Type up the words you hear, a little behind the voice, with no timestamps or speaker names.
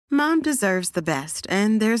Mom deserves the best,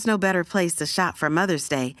 and there's no better place to shop for Mother's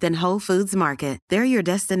Day than Whole Foods Market. They're your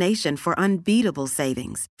destination for unbeatable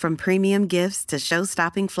savings, from premium gifts to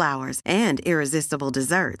show-stopping flowers and irresistible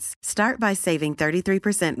desserts. Start by saving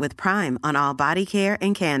 33% with Prime on all body care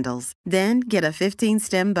and candles. Then get a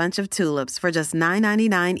 15-stem bunch of tulips for just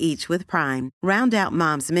 $9.99 each with Prime. Round out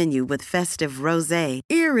Mom's menu with festive rosé,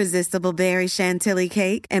 irresistible berry chantilly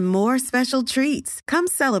cake, and more special treats. Come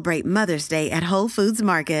celebrate Mother's Day at Whole Foods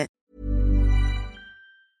Market.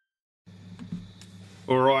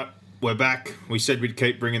 All right, we're back. We said we'd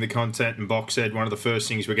keep bringing the content, and Box said one of the first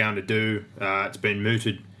things we're going to do. It's been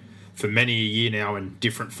mooted for many a year now in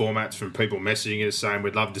different formats from people messaging us saying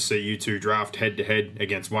we'd love to see you two draft head-to-head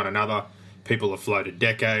against one another. People have floated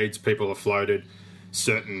decades. People have floated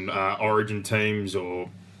certain Origin teams or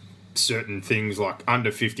certain things like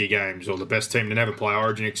under 50 games or the best team to never play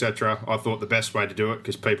Origin, etc. I thought the best way to do it,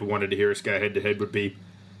 because people wanted to hear us go head-to-head, would be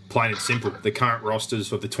plain and simple. The current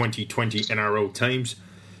rosters of the 2020 NRL teams,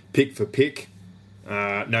 pick for pick.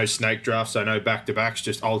 No snake drafts, so no back-to-backs,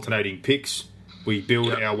 just alternating picks. We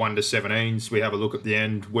build our 1 to 17s. We have a look at the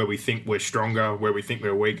end where we think we're stronger, where we think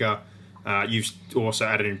we're weaker. You've also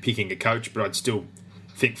added in picking a coach, but I'd still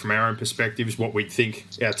think from our own perspectives what we think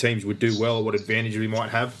our teams would do well or what advantage we might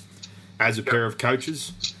have as a pair of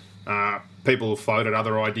coaches. People have floated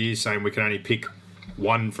other ideas saying we can only pick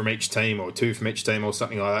one from each team or two from each team or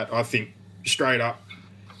something like that. I think straight up,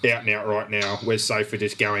 out and out right now, we're safe for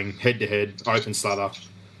just going head-to-head, open slather,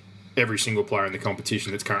 every single player in the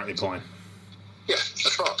competition that's currently playing. Yeah,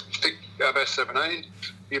 that's right. Pick our best 17,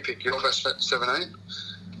 you pick your best 17,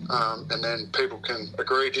 and then people can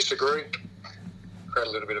agree, disagree, create a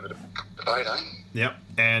little bit of a debate, eh? Yep,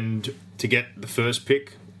 and to get the first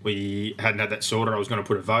pick, we hadn't had that sorted. I was going to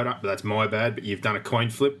put a vote up, but that's my bad. But you've done a coin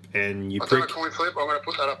flip, and I've done a coin flip. I'm going to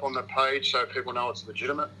put that up on the page so people know it's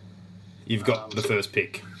legitimate. You've got the first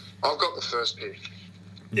pick. I've got the first pick.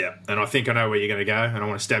 Yeah, and I think I know where you're going to go, and I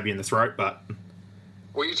want to stab you in the throat, but...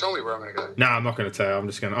 Well, you tell me where I'm going to go. No, I'm not going to tell you. I'm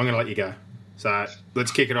going to let you go. So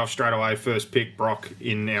let's kick it off straight away. First pick, Brock,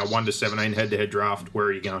 in our 1 to 17 head-to-head draft. Where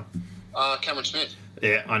are you going? Cameron Smith.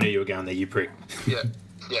 Yeah, I knew you were going there, you prick. Yeah.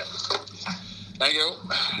 Thank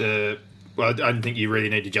you. Well, I don't think you really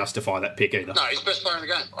need to justify that pick either. No, he's best player in the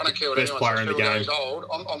game. I don't care what best anyone player says. in the game. He's old.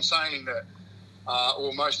 I'm saying that,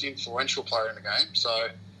 most influential player in the game. So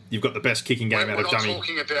you've got the best kicking game out of dummy.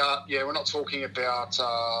 We're not talking about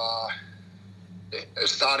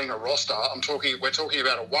starting a roster. We're talking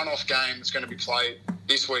about a one-off game that's going to be played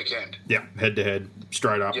this weekend. Yeah, head to head,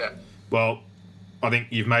 straight up. Yeah. Well, I think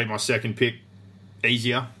you've made my second pick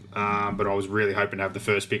easier. But I was really hoping to have the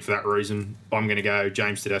first pick for that reason. I'm going to go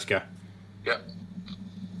James Tedesco. Yep.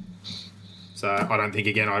 So I don't think,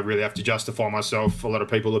 again, I really have to justify myself. A lot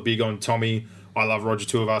of people are big on Tommy. I love Roger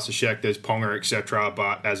Tuivasa-Sheck. There's Ponga, etc.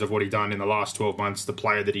 But as of what he's done in the last 12 months, the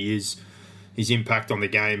player that he is, his impact on the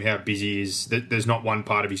game, how busy he is, there's not one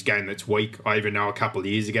part of his game that's weak. I even know a couple of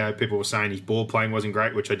years ago, people were saying his ball playing wasn't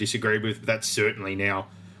great, which I disagreed with. But that's certainly now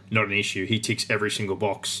not an issue. He ticks every single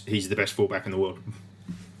box. He's the best fullback in the world.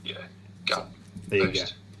 Yeah, go. There you go.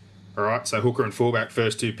 All right, so hooker and fullback,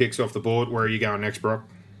 first two picks off the board. Where are you going next, Brock?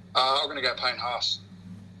 I'm going to go Payne Haas.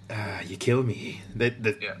 You're killing me.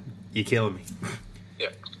 You're killing me. Yeah.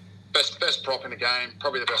 Best prop in the game,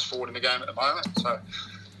 probably the best forward in the game at the moment. So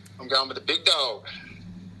I'm going with the big dog.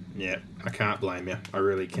 Yeah, I can't blame you. I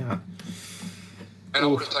really can't. And I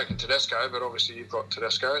would have taken Tedesco, but obviously you've got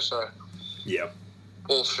Tedesco, so yeah,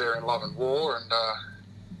 all's fair in love and war, and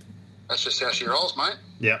that's just how she rolls, mate.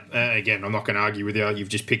 Yeah, again, I'm not going to argue with you. You've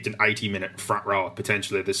just picked an 80-minute front rower,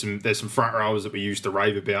 potentially. There's some front rowers that we used to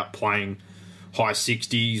rave about playing high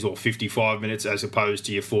 60s or 55 minutes as opposed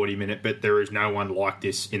to your 40-minute, but there is no one like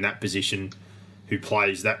this in that position who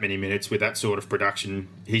plays that many minutes with that sort of production.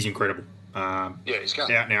 He's incredible. He's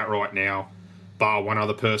going. Out and out right now, bar one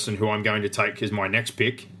other person who I'm going to take as my next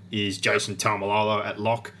pick is Jason Taumalolo at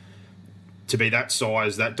lock. To be that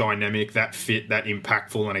size, that dynamic, that fit, that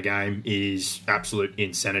impactful in a game is absolute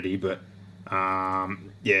insanity. But, I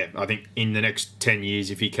think in the next 10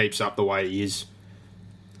 years, if he keeps up the way he is,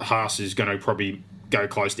 Haas is going to probably go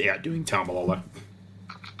close to outdoing Taumalolo.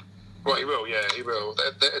 Well, he will, yeah, he will.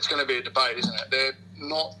 It's going to be a debate, isn't it? They're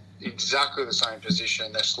not exactly the same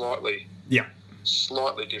position. They're slightly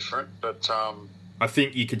different, but... I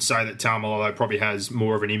think you could say that Taumalolo probably has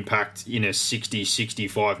more of an impact in a 60,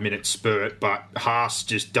 65-minute spurt, but Haas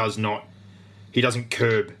just he doesn't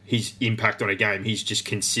curb his impact on a game. He's just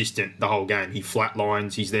consistent the whole game. He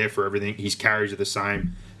flatlines, he's there for everything, his carries are the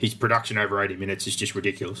same. His production over 80 minutes is just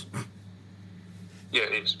ridiculous. Yeah,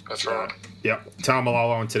 it is. That's right. Yep.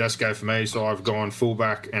 Tamalolo and Tedesco for me, so I've gone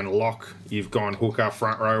fullback and lock. You've gone hooker,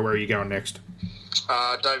 front row. Where are you going next?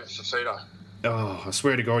 David Fafita. Oh, I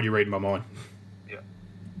swear to God, you're reading my mind. Yeah.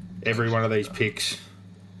 Every one of these picks.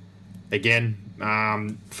 Again,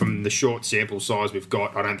 from the short sample size we've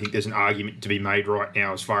got, I don't think there's an argument to be made right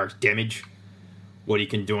now as far as damage, what he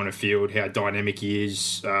can do on a field, how dynamic he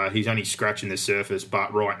is. He's only scratching the surface,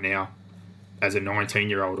 but right now, as a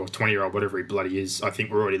 19-year-old or 20-year-old, whatever he bloody is, I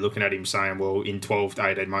think we're already looking at him saying, well, in 12 to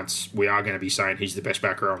 18 months, we are going to be saying he's the best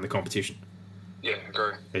back row in the competition. Yeah,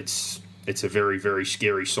 agree. It's a very, very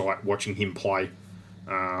scary sight watching him play.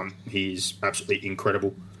 He's absolutely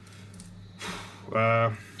incredible.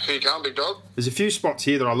 Here you come, big dog. There's a few spots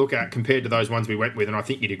here that I look at compared to those ones we went with, and I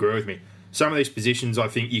think you'd agree with me. Some of these positions I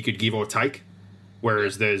think you could give or take,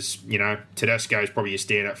 whereas there's, Tedesco's probably a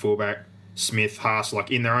standout fullback. Smith, Haas, like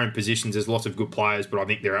in their own positions, there's lots of good players, but I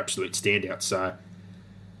think they're absolute standouts. So,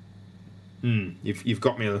 you've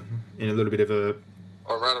got me in a little bit of a...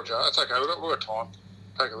 Oh, rattle jar. That's okay. We've got time.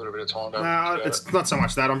 Take a little bit of time. No, it's not so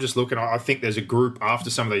much that. I'm just looking. I think there's a group after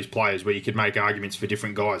some of these players where you could make arguments for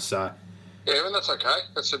different guys. So, yeah, and that's okay.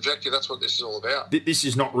 That's subjective. That's what this is all about. This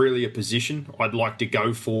is not really a position I'd like to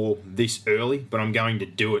go for this early, but I'm going to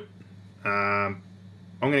do it. I'm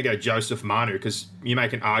going to go Joseph Manu because you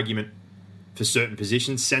make an argument for certain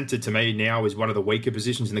positions. Centre, to me, now is one of the weaker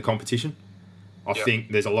positions in the competition. I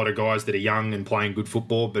think there's a lot of guys that are young and playing good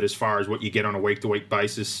football, but as far as what you get on a week-to-week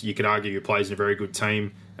basis, you could argue he plays in a very good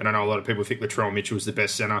team. And I know a lot of people think Latrell Mitchell is the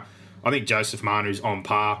best centre. I think Joseph Manu's on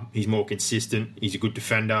par. He's more consistent. He's a good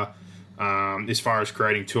defender. As far as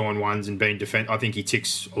creating 2-on-1s and being I think he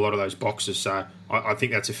ticks a lot of those boxes. So I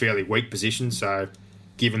think that's a fairly weak position. So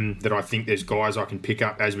given that I think there's guys I can pick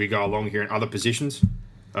up as we go along here in other positions,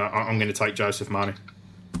 I'm going to take Joseph Manu.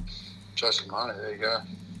 Joseph Manu, there you go.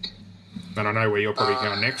 And I know where you're probably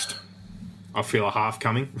going next. I feel a half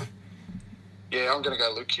coming. Yeah, I'm going to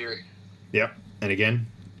go Luke Keary. Yep. And again,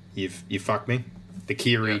 you fucked me. The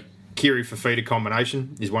Keary Fafita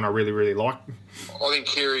combination is one I really, really like. I think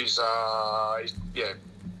Keary's,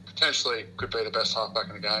 potentially could be the best halfback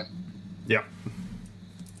in the game. Yep.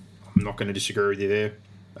 I'm not going to disagree with you there.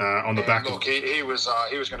 On the back. Look, he was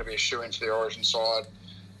going to be a shoe-in for the Origin side.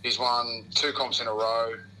 He's won 2 comps in a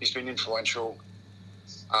row. He's been influential.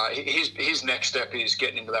 His next step is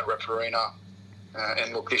getting into that rep arena.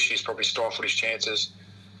 And look, this year's probably stifled his chances.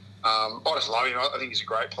 I just love him. I think he's a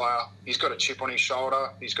great player. He's got a chip on his shoulder.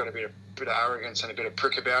 He's got a bit of arrogance and a bit of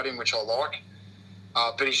prick about him, which I like.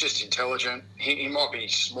 But he's just intelligent. He might be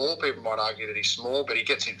small. People might argue that he's small, but he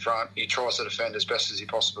gets in front. He tries to defend as best as he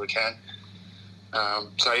possibly can.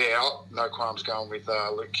 No qualms going with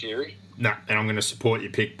Luke Keary. No, and I'm going to support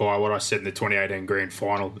your pick by what I said in the 2018 Grand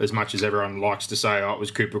Final. As much as everyone likes to say, it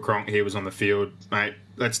was Cooper Cronk, he was on the field. Mate,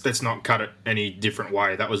 let's not cut it any different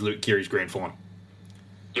way. That was Luke Keary's Grand Final.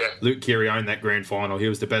 Yeah. Luke Keary owned that Grand Final. He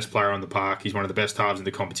was the best player on the park. He's one of the best halves in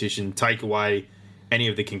the competition. Take away any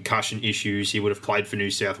of the concussion issues, he would have played for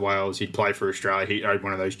New South Wales. He'd play for Australia. He owed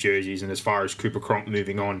one of those jerseys. And as far as Cooper Cronk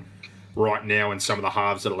moving on right now and some of the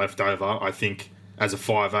halves that are left over, I think as a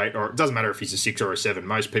 5'8", or it doesn't matter if he's a 6 or a 7,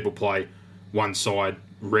 most people play one side,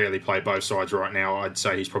 rarely play both sides right now. I'd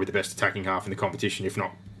say he's probably the best attacking half in the competition, if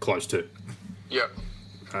not close to. Yeah.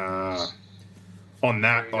 On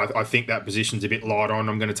that, I think that position's a bit light on.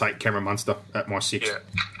 I'm going to take Cameron Munster at my 6.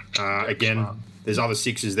 Yeah. Again, there's other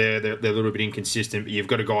 6s there. They're a little bit inconsistent, but you've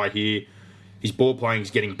got a guy here. His ball playing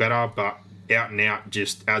is getting better, but out and out,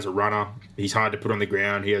 just as a runner, he's hard to put on the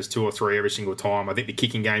ground. He has 2 or 3 every single time. I think the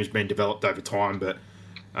kicking game's been developed over time, but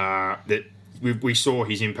we saw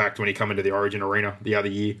his impact when he came into the Origin arena the other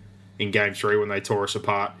year in Game 3 when they tore us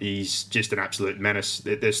apart. He's just an absolute menace.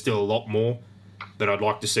 There's still a lot more that I'd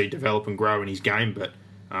like to see develop and grow in his game, but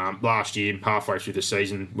last year, halfway through the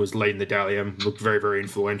season, was leading the Dally M, looked very, very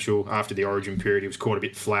influential. After the Origin period, he was caught a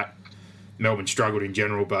bit flat. Melbourne struggled in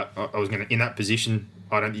general, but I was going to, in that position,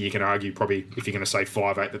 I don't think you can argue probably, if you're going to say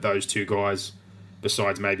 5'8", that those 2 guys,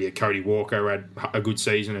 besides maybe a Cody Walker who had a good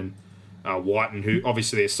season, and Whiten, who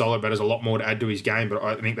obviously they're solid, but has a lot more to add to his game, but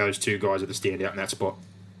I think those 2 guys are the standout in that spot.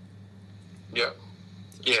 Yeah.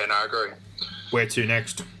 Yeah, no, I agree. Where to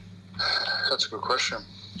next? That's a good question.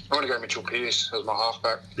 I'm going to go Mitchell Pearce as my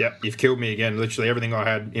halfback. Yep, you've killed me again. Literally everything I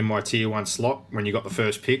had in my tier 1 slot when you got the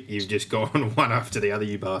first pick, you've just gone one after the other,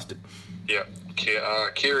 you bastard. Yeah.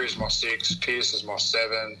 Keary is my 6. Pearce is my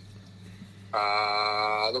 7.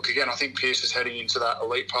 Look, again, I think Pearce is heading into that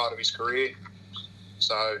elite part of his career.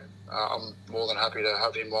 So I'm more than happy to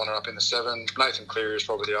have him lining up in the 7. Nathan Cleary is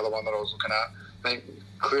probably the other one that I was looking at. I think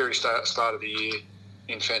Cleary started the year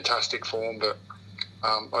in fantastic form, but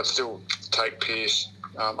I'd still take Pearce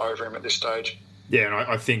over him at this stage. Yeah, and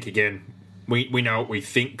I think, again, we know what we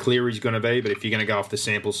think Cleary's going to be, but if you're going to go off the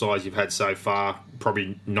sample size you've had so far,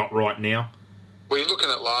 probably not right now. Well, you're looking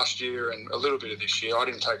at last year and a little bit of this year. I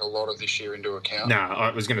didn't take a lot of this year into account. No,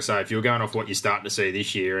 I was going to say, if you were going off what you're starting to see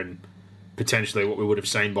this year and potentially what we would have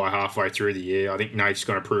seen by halfway through the year, I think Nate's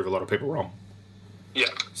going to prove a lot of people wrong. Yeah.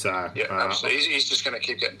 So absolutely. He's just going to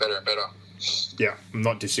keep getting better and better. Yeah, I'm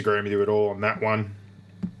not disagreeing with you at all on that one.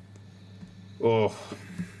 Oh.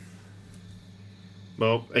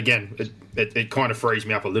 Well, again, it kind of frees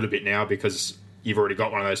me up a little bit now because you've already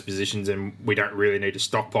got one of those positions and we don't really need to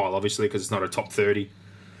stockpile, obviously, because it's not a top 30.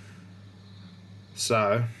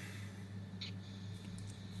 So,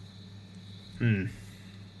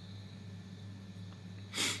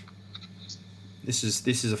 This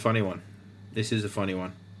is a funny one. This is a funny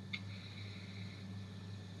one.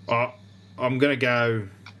 I'm going to go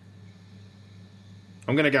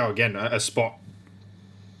again, a spot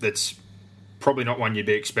that's probably not one you'd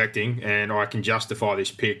be expecting, and I can justify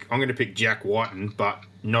this pick. I'm going to pick Jack Whiten, but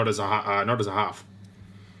not as a half.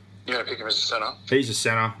 You're going to pick him as a centre? He's a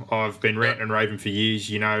centre. I've been ranting and raving for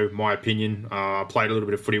years. You know my opinion. I played a little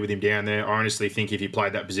bit of footy with him down there. I honestly think if he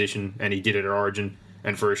played that position, and he did it at Origin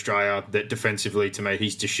and for Australia, that defensively, to me,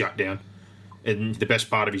 he's just shut down. And the best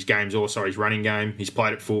part of his game is also his running game. He's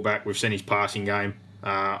played at fullback. We've seen his passing game.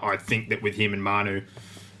 I think that with him and Manu,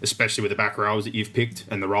 especially with the back rows that you've picked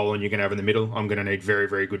and the roll-on you're going to have in the middle, I'm going to need very,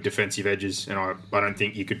 very good defensive edges, and I don't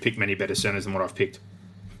think you could pick many better centres than what I've picked.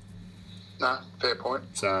 No, fair point.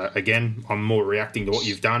 So, again, I'm more reacting to what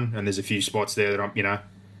you've done, and there's a few spots there that I'm,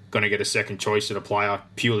 going to get a second choice at a player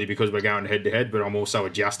purely because we're going head-to-head, but I'm also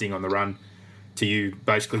adjusting on the run to you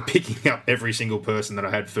basically picking up every single person that I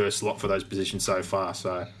had first slot for those positions so far.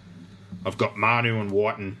 So, I've got Manu and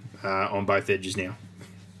Whiten on both edges now.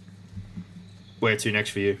 Where to next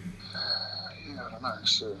for you? I don't know.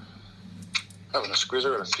 So, having a squeeze,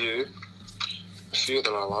 I've got a few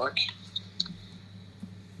that I like.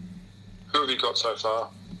 Who have you got so far?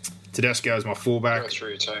 Tedesco is my fullback. Go through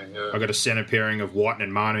your team, yeah. I got a centre pairing of Whiten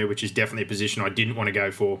and Manu, which is definitely a position I didn't want to go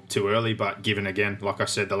for too early, but given, again, like I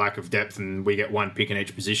said, the lack of depth and we get one pick in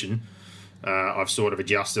each position, I've sort of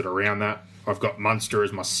adjusted around that. I've got Munster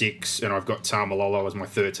as my 6, and I've got Tamalolo as my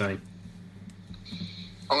 13.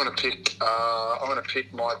 I'm going to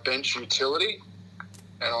pick my bench utility,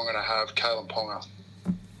 and I'm going to have Kalen Ponga.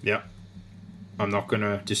 Yep. I'm not going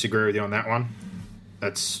to disagree with you on that one.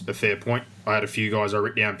 That's a fair point. I had a few guys I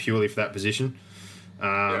wrote down purely for that position.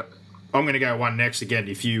 I'm going to go one next. Again,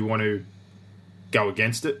 if you want to go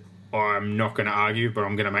against it, I'm not going to argue, but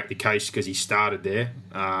I'm going to make the case because he started there.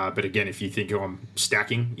 But again, if you think I'm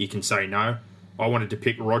stacking, you can say no. I wanted to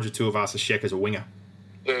pick Roger Tuivasa-Sheck as a winger.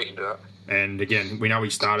 Yeah, you can do that. And again, we know he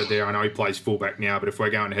started there. I know he plays fullback now, but if we're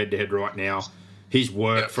going head-to-head right now, his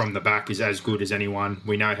work from the back is as good as anyone.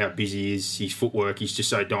 We know how busy he is. His footwork, he's just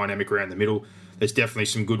so dynamic around the middle. There's definitely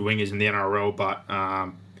some good wingers in the NRL, but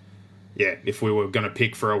if we were going to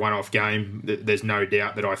pick for a one-off game, there's no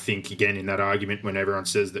doubt that I think, again, in that argument, when everyone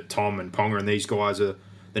says that Tom and Ponga and these guys are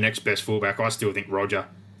the next best fullback, I still think Roger,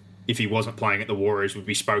 if he wasn't playing at the Warriors, would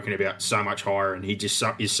be spoken about so much higher, and he just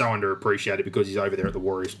is so underappreciated because he's over there at the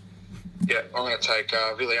Warriors. Yeah, I'm going to take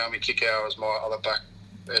Viliami Kikau as my other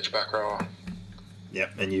edge back rower. Yeah,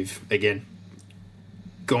 and you've, again,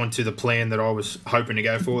 gone to the plan that I was hoping to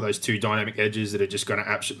go for, those two dynamic edges that are just going to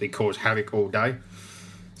absolutely cause havoc all day.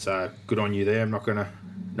 So good on you there. I'm not going to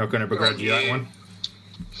begrudge you that one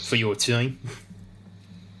for your team.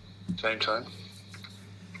 Same time.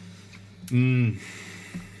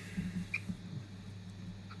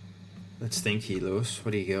 Let's think here, Lewis.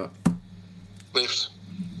 What do you got? Lifts.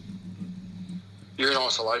 You're in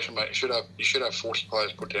isolation, mate. You should have 40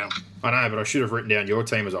 players put down. I know, but I should have written down your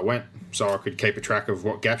team as I went so I could keep a track of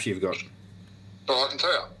what gaps you've got. Well, I can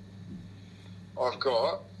tell you. I've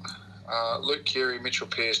got Luke Keary, Mitchell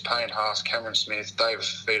Pearce, Payne Haas, Cameron Smith, David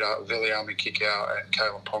Fifita, Viliami Kikau, and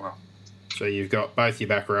Kalen Ponga. So you've got both your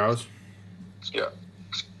back rows. Yeah.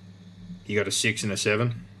 You got a 6 and a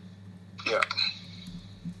 7. Yeah.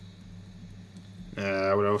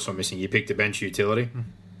 What else am I missing? You picked a bench utility.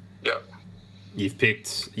 Yeah.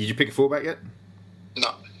 Did you pick a fullback yet?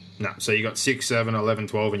 No. No. So you got 6, 7, 11,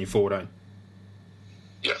 12, and you're 14.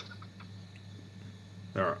 Yeah.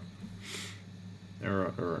 All right.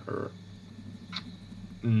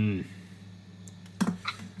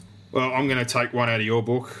 Well, I'm going to take one out of your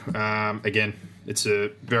book. Again, it's a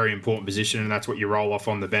very important position, and that's what you roll off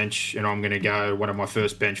on the bench. And I'm going to go one of my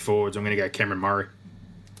first bench forwards. I'm going to go Cameron Murray.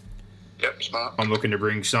 Yep, smart. I'm looking to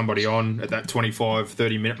bring somebody on at that 25,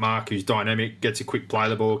 30-minute mark who's dynamic, gets a quick play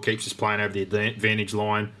the ball, keeps us playing over the advantage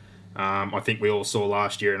line. I think we all saw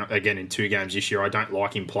last year, and again in 2 games this year, I don't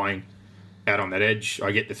like him playing out on that edge.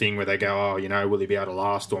 I get the thing where they go, will he be able to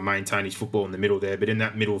last or maintain his football in the middle there? But in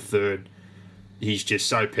that middle third, he's just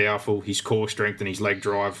so powerful. His core strength and his leg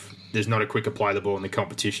drive, there's not a quicker play the ball in the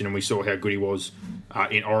competition, and we saw how good he was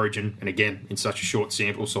in Origin, and again, in such a short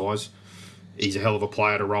sample size. He's a hell of a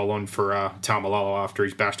player to roll on for Taumalolo after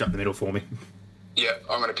he's bashed up the middle for me. Yeah,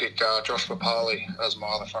 I'm going to pick Josh Papali as my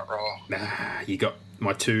other front rower. Nah, you got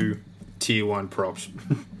my 2 tier 1 props.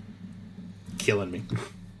 Killing me.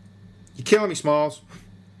 You're killing me, Smiles.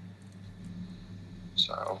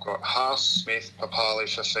 So I've got Haas, Smith, Papali,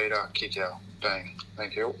 Fafita, Kikau. Bang.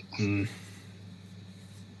 Thank you.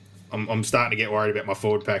 I'm starting to get worried about my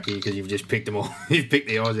forward pack here because you've just picked them all. You've picked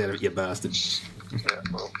the eyes out of it, you bastard. Yeah,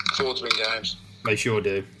 well, forwards win games. They sure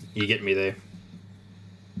do. You're getting me there.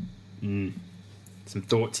 Some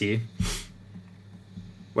thoughts here.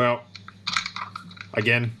 Well,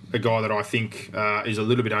 again, a guy that I think is a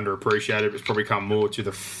little bit underappreciated. It's probably come more to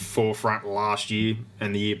the forefront last year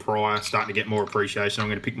and the year prior, starting to get more appreciation. I'm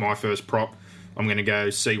going to pick my first prop. I'm going to go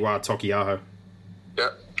Siwa Tokiaho.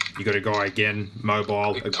 Yep. You got a guy, again,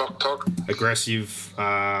 mobile, aggressive.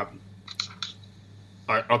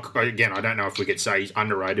 Again, I don't know if we could say he's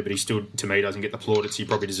underrated, but he still, to me, doesn't get the plaudits he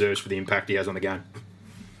probably deserves for the impact he has on the game.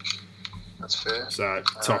 That's fair. So,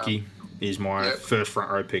 Toki is my first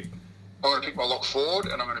front row pick. I'm going to pick my lock forward,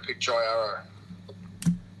 and I'm going to pick Jai Arrow.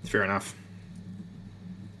 Fair enough.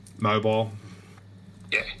 Mobile.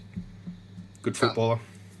 Yeah. Good footballer.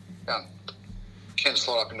 Done. Can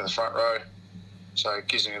slot up into the front row, so it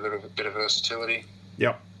gives me a little bit of versatility.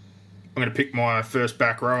 Yep. I'm going to pick my first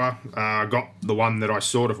back rower. I got the one that I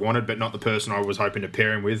sort of wanted, but not the person I was hoping to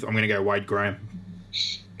pair him with. I'm going to go Wade Graham.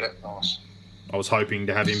 Yep, nice. I was hoping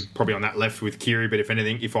to have him probably on that left with Kiri, but if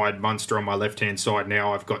anything, if I had Munster on my left-hand side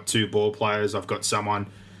now, I've got 2 ball players. I've got someone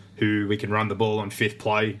who we can run the ball on 5th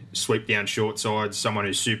play, sweep down short sides, someone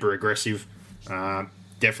who's super aggressive,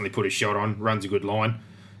 definitely put a shot on, runs a good line.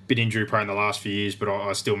 Bit injury prone in the last few years, but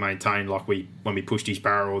I still maintain, like when we pushed his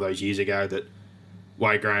barrel all those years ago, that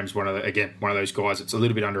Wade Graham's one of those guys that's a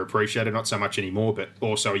little bit underappreciated, not so much anymore, but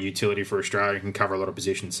also a utility for Australia, can cover a lot of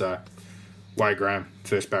positions. So Wade Graham,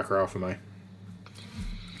 first back row for me.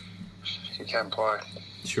 He can play.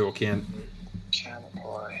 Sure can. Can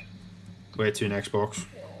play. Where to next, Box?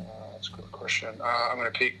 That's a good question. I'm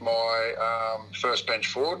going to pick my first bench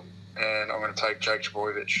forward, and I'm going to take Jake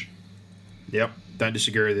Trbojevic. Yep, don't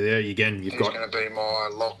disagree with you there. Again, He's going to be my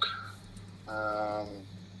lock.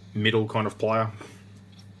 Middle kind of player.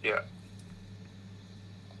 Yeah.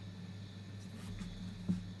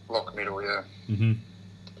 Lock middle, yeah.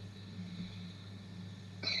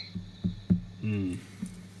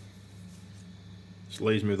 This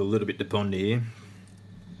leaves me with a little bit to ponder here.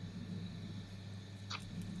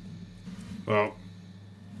 Well,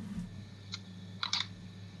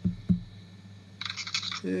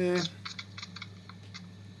 yeah.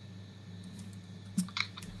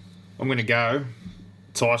 I'm going to go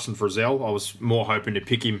Tyson Frizzell. I was more hoping to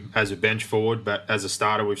pick him as a bench forward, but as a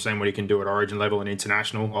starter, we've seen what he can do at Origin level and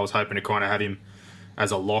international. I was hoping to kind of have him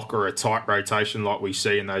as a lock or a tight rotation like we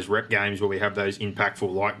see in those rep games where we have those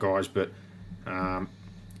impactful light guys, but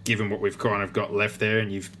given what we've kind of got left there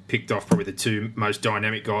and you've picked off probably the 2 most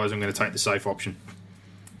dynamic guys, I'm going to take the safe option.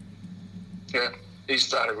 Yeah, he's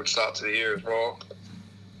started a good start to the year as well.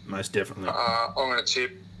 Most definitely. I'm going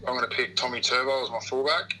to pick Tommy Turbo as my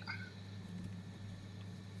fullback.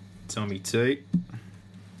 Tommy T.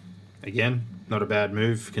 Again, not a bad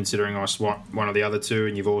move considering I swapped one of the other 2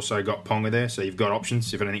 and you've also got Ponga there, so you've got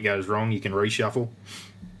options. If anything goes wrong, you can reshuffle.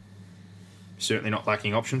 Certainly not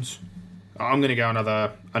lacking options. I'm going to go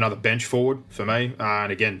another bench forward for me.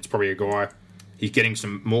 And again, it's probably a guy, he's getting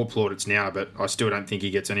some more plaudits now, but I still don't think he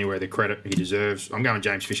gets anywhere the credit he deserves. I'm going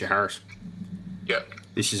James Fisher-Harris. Yeah.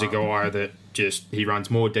 This is a guy that he runs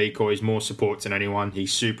more decoys, more supports than anyone.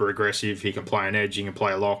 He's super aggressive. He can play an edge. He can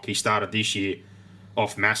play a lock. He started this year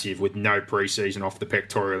off massive with no preseason off the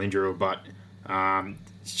pectoral injury, but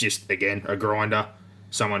it's just, again, a grinder,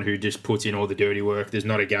 someone who just puts in all the dirty work. There's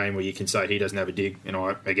not a game where you can say he doesn't have a dig. And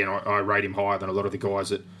I rate him higher than a lot of the guys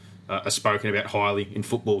that are spoken about highly in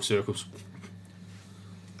football circles.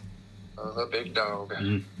 Oh, the big dog.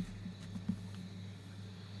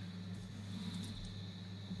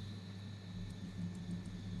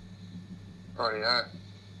 Rightio.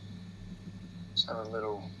 Let's have a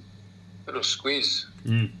little squeeze.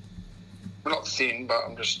 We're not thin, but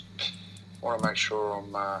I'm just want to make sure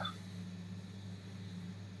I'm.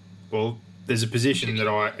 Well, there's a position that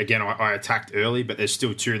I attacked early, but there's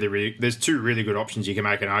still two really good options you can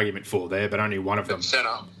make an argument for there, but only one of them. Centre.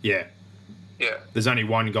 Yeah. Yeah. There's only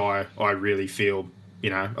one guy I really feel,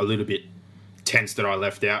 a little bit tense that I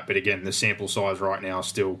left out, but again, the sample size right now is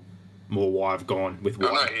still more why I've gone with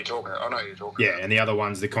White. I know who you're talking about. Yeah, and the other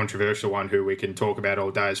one's the controversial one who we can talk about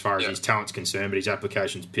all day as far as his talent's concerned, but his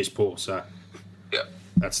application's piss poor, so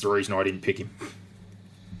that's the reason I didn't pick him.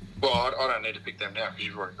 Well, I don't need to pick them now because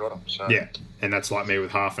you've already got them. So. Yeah, and that's like me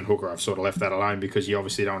with Half and Hooker. I've sort of left that alone because you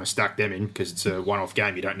obviously don't want to stack them in because it's a one-off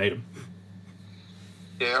game. You don't need them.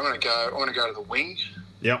 Yeah, I'm going to go to the wing.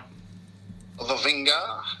 Yep. The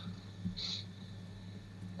Vinger.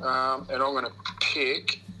 And I'm going to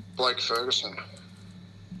pick Blake Ferguson.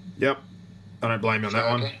 Yep. I don't blame you on that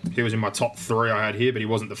one. He was in my top 3 I had here, but he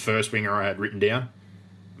wasn't the first winger I had written down.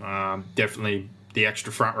 Definitely the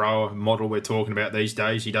extra front rower model we're talking about these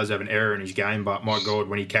days. He does have an error in his game, but my God,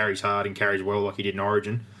 when he carries hard and carries well like he did in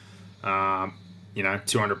Origin,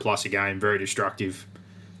 200 plus a game, very destructive,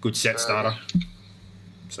 good set starter.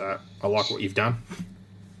 So I like what you've done.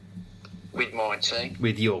 With my team.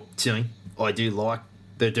 With your team. I do like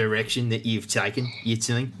the direction that you've taken your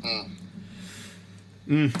team.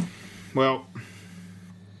 Well,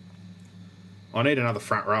 I need another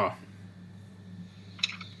front rower.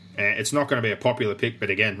 It's not going to be a popular pick, but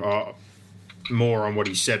again, more on what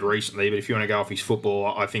he said recently. But if you want to go off his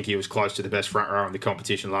football, I think he was close to the best front rower in the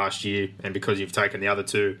competition last year. And because you've taken the other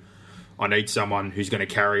two, I need someone who's going to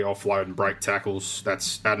carry, offload, and break tackles.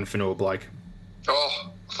 That's Addin Fonua-Blake.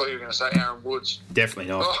 Oh, I thought you were going to say Aaron Woods.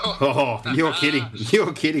 Definitely not. Oh, you're kidding.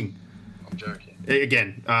 You're kidding. I'm joking.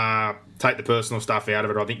 Again, take the personal stuff out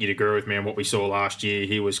of it. I think you'd agree with me on what we saw last year.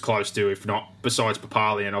 He was close to, if not, besides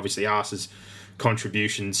Papali and obviously Arse's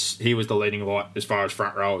contributions, he was the leading light as far as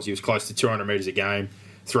front rowers. He was close to 200 metres a game,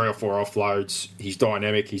 3 or 4 offloads. He's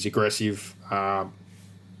dynamic. He's aggressive.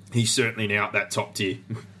 He's certainly now at that top tier.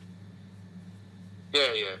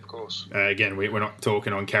 Yeah, of course. Again, we're not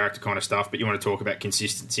talking on character kind of stuff, but you want to talk about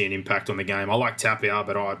consistency and impact on the game. I like Tapia,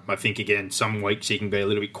 but I think, again, some weeks he can be a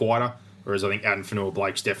little bit quieter, whereas I think Addin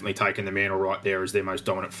Fonua-Blake's definitely taken the mantle right there as their most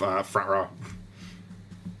dominant front rower.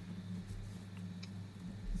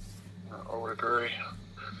 I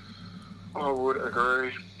would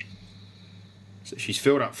agree. So she's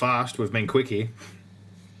filled up fast. We've been quick here.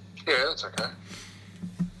 Yeah, that's okay.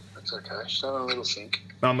 Just having a little think.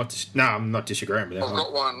 No, I'm not disagreeing with that. I've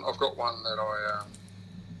got one that I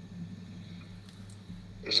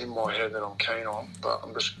is in my head that I'm keen on, but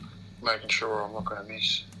I'm just making sure I'm not going to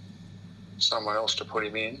miss someone else to put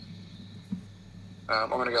him in. I'm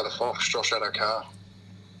going to go the Fox, Josh Addo-Carr.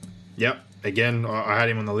 Yep. Again, I had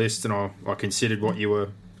him on the list, and I considered what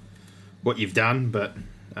you've done, but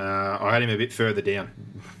I had him a bit further down.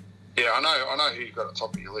 Yeah, I know who you've got at the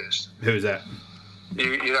top of your list. Who's that?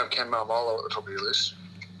 You'd have Ken Maumalo at the top of your list.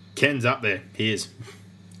 Ken's up there. He is.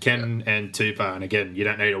 Ken and Tupou. And again, you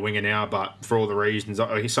don't need a winger now, but for all the reasons,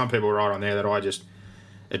 some people write on there that I just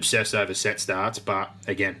obsess over set starts, but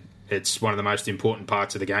again, it's one of the most important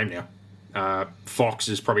parts of the game now. Fox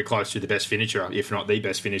is probably close to the best finisher, if not the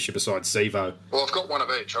best finisher besides Sivo. Well, I've got one of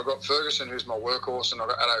each. I've got Ferguson, who's my workhorse, and I've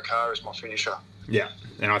got Addo-Carr, who's my finisher. Yeah,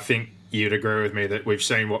 and I think you'd agree with me that we've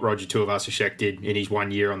seen what Roger Tuivasa-Sheck did in his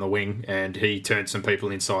 1 year on the wing, and he turned some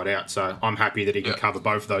people inside out. So I'm happy that he can cover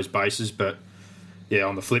both of those bases. But yeah,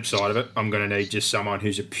 on the flip side of it, I'm going to need just someone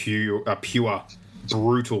who's a pure,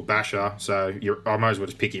 brutal basher. So I might as well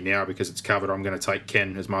just pick him now because it's covered. I'm going to take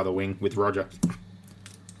Ken as my other wing with Roger.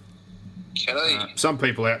 Some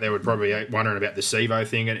people out there would probably be wondering about the Sivo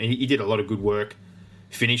thing, and he did a lot of good work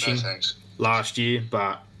finishing last year,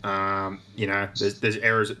 but there's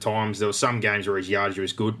errors at times. There were some games where his yardage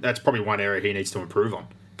was good. That's probably one area he needs to improve on.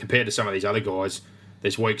 Compared to some of these other guys,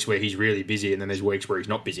 there's weeks where he's really busy, and then there's weeks where he's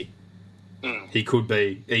not busy. He could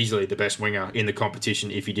be easily the best winger in the competition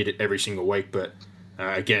if he did it every single week, but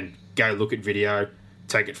again, go look at video.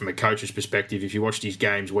 Take it from a coach's perspective. If you watched his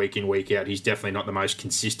games week in, week out, he's definitely not the most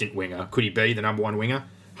consistent winger. Could he be the number one winger?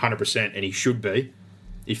 100%, and he should be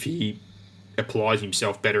if he applies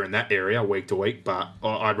himself better in that area week to week, but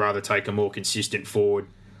I'd rather take a more consistent forward.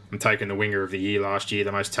 I'm taking the winger of the year last year,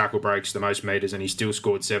 the most tackle breaks, the most metres, and he still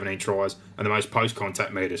scored 17 tries and the most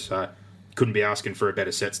post-contact metres, so couldn't be asking for a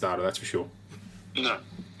better set starter, that's for sure. No,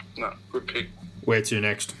 good pick. Where to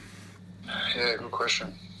next? Yeah, good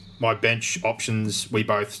question. My bench options, we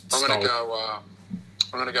both stole. I'm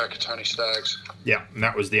going to go Katoni Staggs. Yeah, and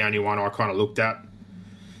that was the only one I kind of looked at.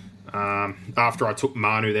 After I took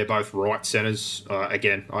Manu, they're both right centres.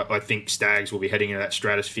 Again, I think Staggs will be heading into that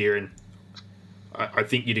stratosphere, and I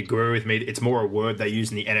think you'd agree with me. It's more a word they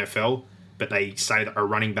use in the NFL, but they say that a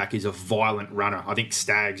running back is a violent runner. I think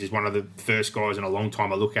Staggs is one of the first guys in a long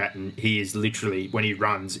time I look at, and he is literally, when he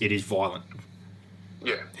runs, it is violent.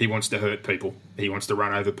 Yeah. He wants to hurt people. He wants to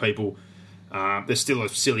run over people. There's still a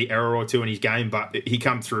silly error or two in his game, but he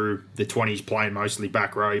come through the 20s playing mostly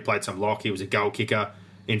back row. He played some lock. He was a goal kicker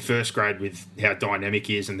in first grade with how dynamic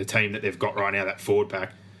he is and the team that they've got right now, that forward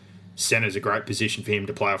pack. Centre's a great position for him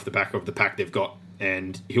to play off the back of the pack they've got,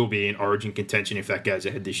 and he'll be in Origin contention if that goes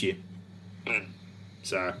ahead this year.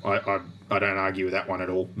 So I don't argue with that one at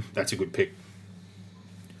all. That's a good pick.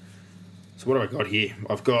 So what have I got here?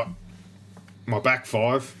 I've got my back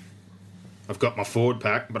five. I've got my forward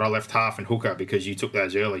pack, but I left half and hooker because you took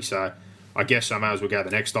those early. So I guess I may as well go the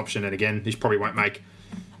next option. And again, this probably won't make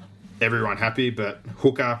everyone happy, but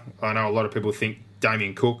hooker, I know a lot of people think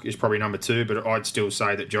Damien Cook is probably number 2, but I'd still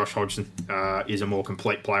say that Josh Hodgson is a more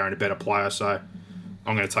complete player and a better player. So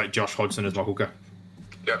I'm going to take Josh Hodgson as my hooker.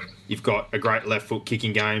 Yeah. You've got a great left foot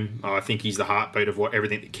kicking game. I think he's the heartbeat of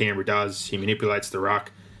everything that Canberra does. He manipulates the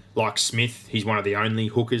ruck. Like Smith, he's one of the only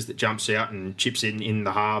hookers that jumps out and chips in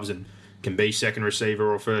the halves and can be second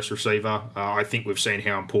receiver or first receiver. I think we've seen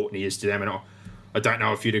how important he is to them, and I don't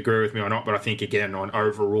know if you'd agree with me or not, but I think, again, on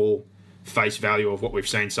overall face value of what we've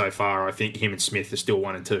seen so far, I think him and Smith are still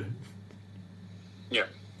 1 and 2. Yeah.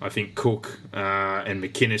 I think Cook and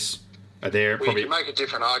McInnes are there. Well, you can make a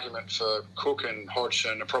different argument for Cook and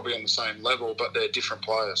Hodgson are probably on the same level, but they're different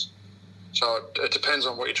players. So it depends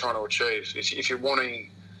on what you're trying to achieve. If you're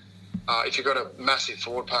wanting... if you've got a massive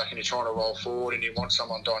forward pack and you're trying to roll forward and you want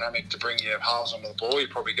someone dynamic to bring your halves onto the ball, you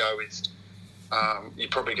probably go with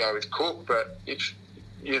Cook. But if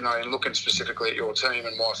in looking specifically at your team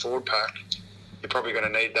and my forward pack, you're probably going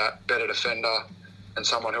to need that better defender and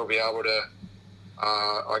someone who'll be able to,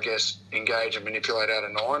 engage and manipulate out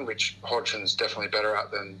of 9, which Hodgson's definitely better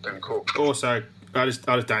at than Cook. Also, I just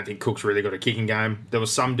don't think Cook's really got a kicking game. There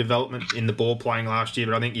was some development in the ball playing last year,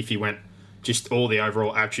 but I think if he went just all the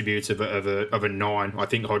overall attributes of a 9, I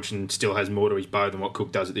think Hodgson still has more to his bow than what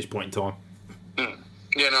Cook does at this point in time.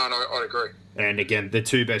 Yeah, no, I'd agree. And again, the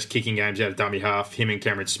 2 best kicking games out of dummy half, him and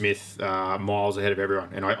Cameron Smith, miles ahead of everyone.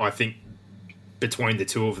 And I think between the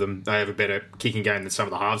 2 of them, they have a better kicking game than some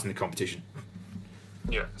of the halves in the competition.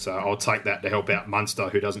 Yeah. So I'll take that to help out Munster,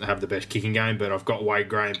 who doesn't have the best kicking game, but I've got Wade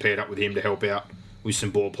Graham paired up with him to help out with some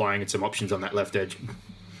ball playing and some options on that left edge.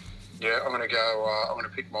 Yeah, I'm going to go. I'm going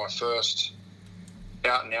to pick my first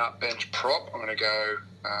out-and-out bench prop. I'm going to go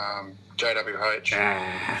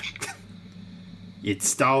JWH. You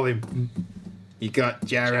stole him. You got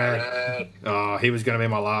Jared. Oh, he was going to be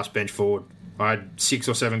my last bench forward. I had 6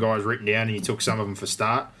 or 7 guys written down, and you took some of them for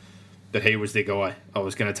start, but he was the guy. I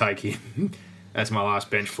was going to take him as my last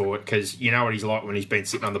bench forward because you know what he's like when he's been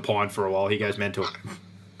sitting on the pine for a while. He goes mental.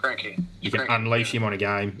 Cranky. You can unleash him on a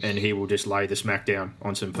game, and he will just lay the smack down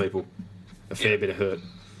on some people. A fair bit of hurt.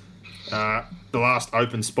 The last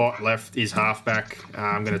open spot left is halfback.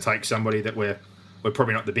 I'm going to take somebody that we're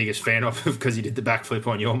probably not the biggest fan of because he did the backflip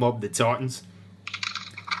on your mob, the Titans.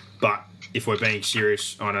 But if we're being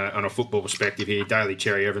serious on a football perspective here, Daly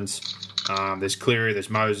Cherry Evans, there's Cleary, there's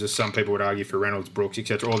Moses. Some people would argue for Reynolds, Brooks,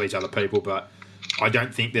 etc. All these other people, but I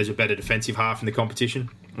don't think there's a better defensive half in the competition.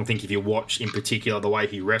 I think if you watch in particular the way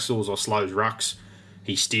he wrestles or slows rucks,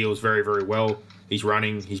 he steals very, very well. He's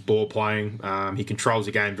running, he's ball playing, he controls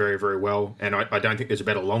the game very, very well, and I don't think there's a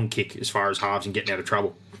better long kick as far as halves and getting out of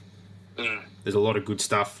trouble. There's a lot of good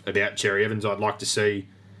stuff about Cherry Evans. I'd like to see,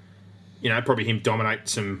 probably him dominate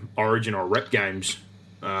some Origin or rep games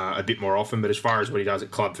a bit more often, but as far as what he does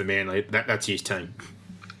at club for Manly, that's his team.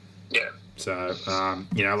 Yeah. So,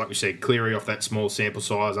 like we said, Cleary off that small sample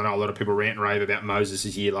size. I know a lot of people rant and rave about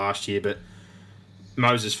Moses' year last year, but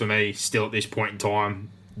Moses, for me, still at this point in time,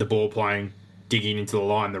 the ball playing, digging into the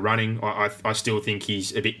line, the running, I still think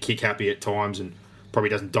he's a bit kick-happy at times and probably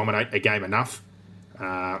doesn't dominate a game enough.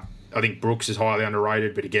 I think Brooks is highly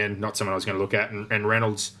underrated, but again, not someone I was going to look at. And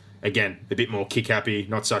Reynolds, again, a bit more kick-happy,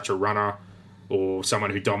 not such a runner or someone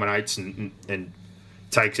who dominates and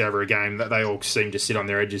takes over a game. That they all seem to sit on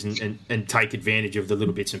their edges and take advantage of the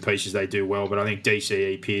little bits and pieces they do well. But I think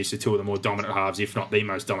DCE, Pearce are 2 of the more dominant halves, if not the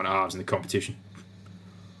most dominant halves in the competition.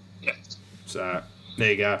 Yeah. So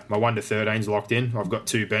there you go. My 1 to 13's locked in. I've got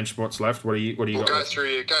 2 bench spots left. What do you got? Go through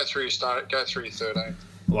your 13.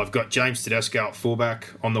 Well, I've got James Tedesco at fullback.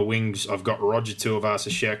 On the wings, I've got Roger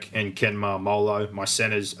Tuivasa-Sheck and Ken Molo. My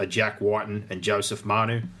centres are Jack Whiten and Joseph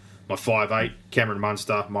Manu. My 5'8", Cameron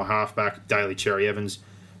Munster. My halfback, Daly Cherry Evans.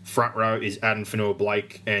 Front row is Adam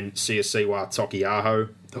Fanua-Blake and Siasiwa Tokiaho.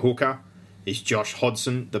 The hooker is Josh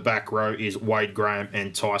Hodgson. The back row is Wade Graham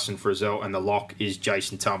and Tyson Frizzell. And the lock is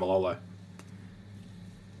Jason Taumalolo.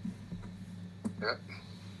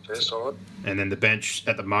 fair side. And then the bench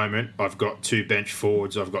at the moment, I've got 2 bench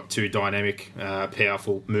forwards. I've got 2 dynamic,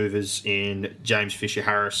 powerful movers in James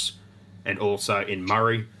Fisher-Harris and also in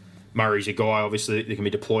Murray. Murray's a guy, obviously, that can be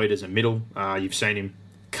deployed as a middle. You've seen him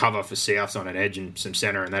cover for South on an edge and some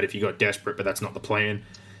centre and that if you got desperate, but that's not the plan.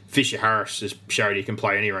 Fisher-Harris has showed he can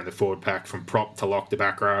play anywhere in the forward pack, from prop to lock to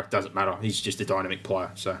back row. Doesn't matter. He's just a dynamic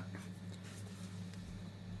player. So,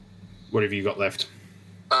 what have you got left?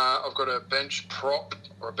 I've got a bench prop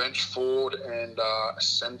or a bench forward and a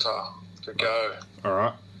centre to go. All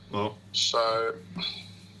right. Well, so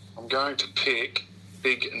I'm going to pick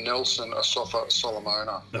Big Nelson Asafa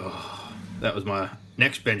Solomona. Oh, that was my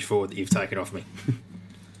next bench forward that you've taken off me.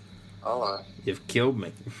 Hello. You've killed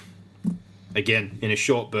me. Again, in a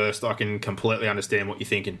short burst, I can completely understand what you're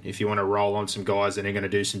thinking. If you want to roll on some guys that are going to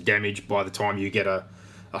do some damage by the time you get a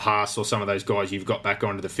Haas or some of those guys you've got back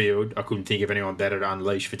onto the field, I couldn't think of anyone better to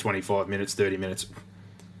unleash for 25 minutes, 30 minutes.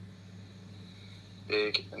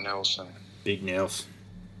 Big Nelson. Big Nels.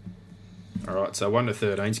 All right, so 1 to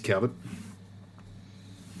 13's covered.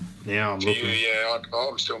 Now I'm looking...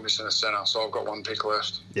 I'm still missing a centre, so I've got 1 pick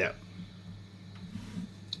left. Yeah.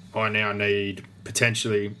 I now need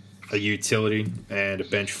potentially a utility and a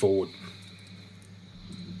bench forward.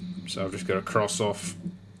 So I've just got to cross off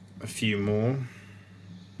a few more.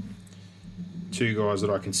 2 guys that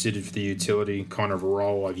I considered for the utility kind of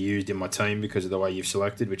role I've used in my team because of the way you've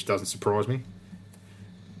selected, which doesn't surprise me.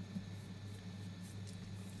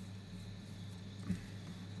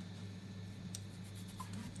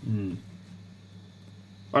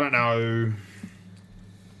 I don't know.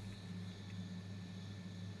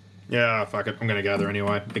 Yeah, fuck it. I'm going to go there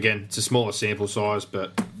anyway. Again, it's a smaller sample size,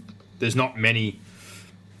 but there's not many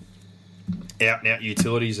out-and-out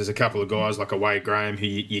utilities. There's a couple of guys like a Wade Graham who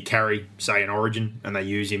you carry, say, in Origin, and they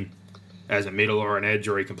use him as a middle or an edge,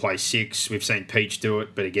 or he can play 6. We've seen Peach do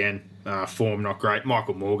it, but again, form not great.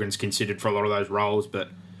 Michael Morgan's considered for a lot of those roles, but,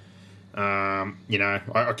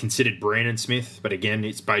 I considered Brandon Smith, but again,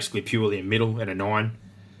 it's basically purely a middle and a 9.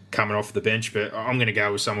 Coming off the bench, but I'm going to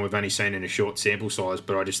go with someone we've only seen in a short sample size,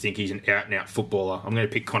 but I just think he's an out-and-out footballer. I'm going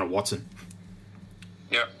to pick Connor Watson.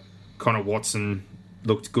 Yeah. Connor Watson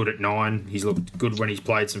looked good at 9. He's looked good when he's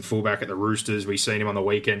played some fullback at the Roosters. We've seen him on the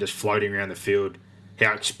weekend just floating around the field.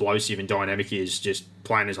 How explosive and dynamic he is, just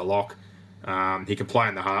playing as a lock. He can play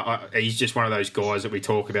in the heart. He's just one of those guys that we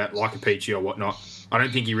talk about, like a Peachy or whatnot. I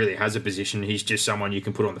don't think he really has a position. He's just someone you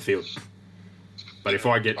can put on the field. But if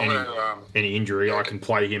I get any injury, I can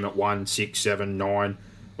play him at 1, 6, 7, 9,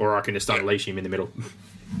 or I can just unleash him in the middle.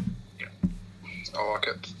 Yeah, I like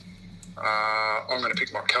it. I'm going to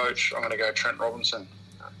pick my coach. I'm going to go Trent Robinson.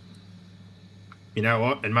 You know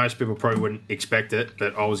what? And most people probably wouldn't expect it,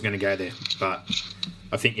 but I was going to go there. But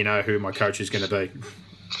I think you know who my coach is going to be.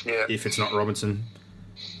 Yeah. If it's not Robinson,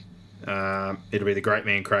 it'll be the great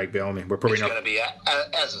man Craig Bellamy. It's going to be,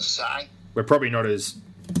 as I say. We're probably not as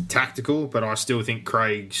tactical, but I still think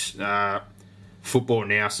Craig's football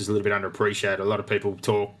nous is a little bit underappreciated. A lot of people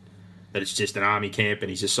talk that it's just an army camp and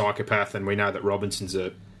he's a psychopath, and we know that Robinson's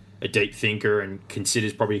a deep thinker and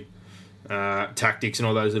considers probably tactics and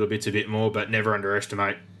all those little bits a bit more, but never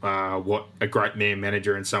underestimate what a great man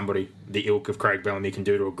manager and somebody the ilk of Craig Bellamy can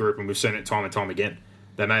do to a group, and we've seen it time and time again.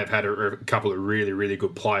 They may have had a couple of really, really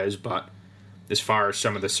good players, but as far as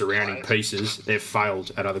some of the surrounding pieces, they've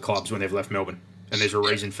failed at other clubs when they've left Melbourne. And there's a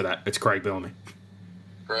reason for that. It's Craig Bellamy.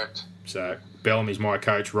 Correct. So, Bellamy's my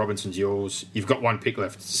coach. Robinson's yours. You've got 1 pick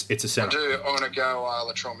left. It's a centre. I do. I'm going to go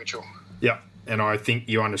Latrell Mitchell. Yeah, and I think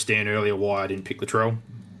you understand earlier why I didn't pick Latrell.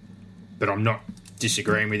 But I'm not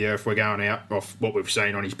disagreeing with you. If we're going out off what we've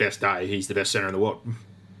seen on his best day, he's the best centre in the world.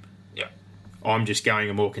 Yeah. I'm just going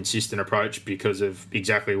a more consistent approach because of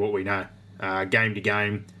exactly what we know. Game to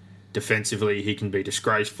game, defensively, he can be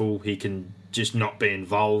disgraceful. He can just not be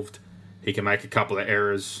involved. He can make a couple of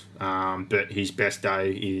errors, but his best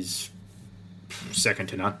day is second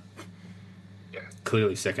to none. Yeah.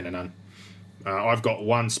 Clearly second to none. I've got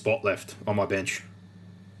 1 spot left on my bench.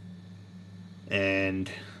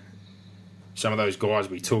 And some of those guys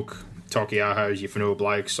we took, Takiahos, your Fanua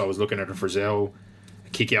Blakes, I was looking at a Frizzell.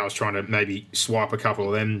 Kiki, I was trying to maybe swipe a couple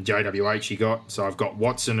of them. JWH you got. So I've got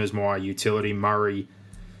Watson as my utility, Murray,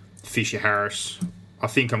 Fisher-Harris. I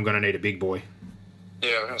think I'm going to need a big boy. Yeah,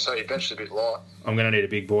 I was going to say, your bench is a bit light. I'm going to need a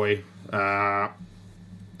big boy.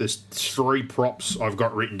 There's 3 props I've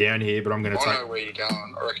got written down here, but I'm going to I know where you're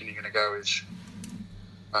going. I reckon you're going to go with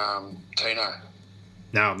Tino.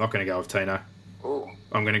 No, I'm not going to go with Tino. Ooh.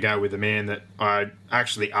 I'm going to go with the man that I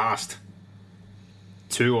actually asked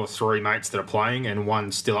 2 or 3 mates that are playing, and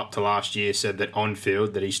one still up to last year said that on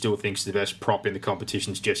field that he still thinks the best prop in the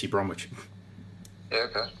competition is Jesse Bromwich. Yeah,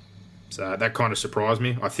 okay. So that kind of surprised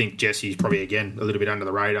me. I think Jesse's probably, again, a little bit under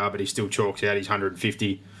the radar, but he still chalks out his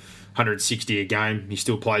 150, 160 a game. He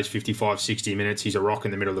still plays 55, 60 minutes. He's a rock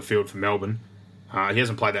in the middle of the field for Melbourne. He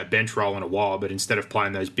hasn't played that bench role in a while, but instead of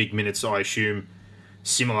playing those big minutes, I assume,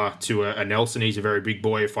 similar to a Nelson, he's a very big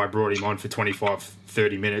boy. If I brought him on for 25,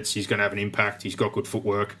 30 minutes, he's going to have an impact. He's got good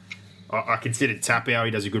footwork. I considered Tapau.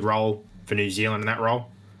 He does a good role for New Zealand in that role.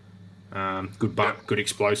 Good butt, good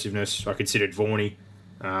explosiveness. I considered Vorney,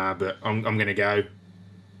 but I'm going to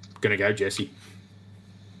go Jesse.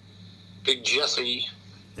 Big Jesse.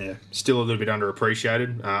 Yeah, still a little bit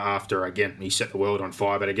underappreciated after, again, he set the world on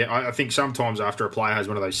fire. But again, I think sometimes after a player has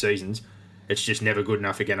one of those seasons, it's just never good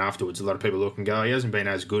enough again afterwards. A lot of people look and go, he hasn't been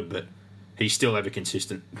as good, but he's still ever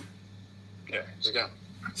consistent. Yeah, he's a gun.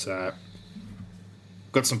 So,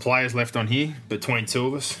 got some players left on here between two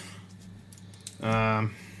of us. I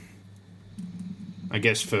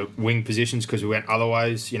guess for wing positions, because we went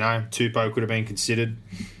otherwise, Tupou could have been considered.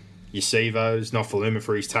 Yosivos, Nofaluma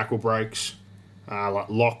for his tackle breaks. Like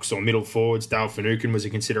locks or middle forwards, Dale Finucane was a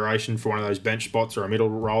consideration for one of those bench spots or a middle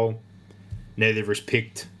role. Neither of us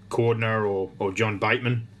picked Cordner or John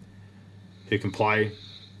Bateman, who can play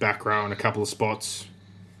back row in a couple of spots.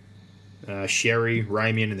 Sherry,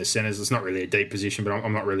 Ramian in the centres. It's not really a deep position, but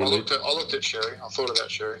I'm not really... I looked at Sherry. I thought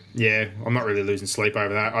about Sherry. Yeah, I'm not really losing sleep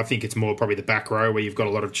over that. I think it's more probably the back row where you've got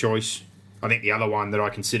a lot of choice. I think the other one that I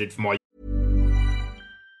considered for my...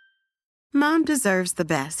 Mom deserves the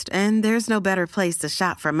best, and there's no better place to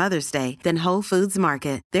shop for Mother's Day than Whole Foods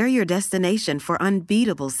Market. They're your destination for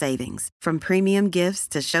unbeatable savings, from premium gifts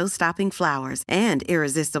to show-stopping flowers and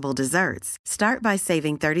irresistible desserts. Start by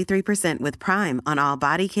saving 33% with Prime on all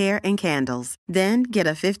body care and candles. Then get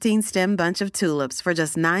a 15-stem bunch of tulips for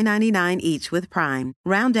just $9.99 each with Prime.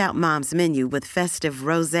 Round out Mom's menu with festive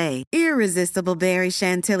rosé, irresistible berry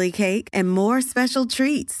chantilly cake, and more special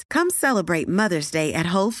treats. Come celebrate Mother's Day at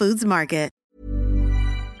Whole Foods Market.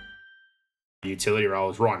 Utility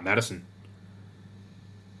role is Ryan Madison.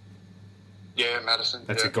 Yeah, Madison.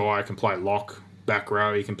 That's a guy who can play lock, back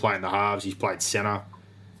row. He can play in the halves. He's played centre.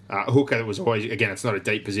 Hooker, that was always, again, it's not a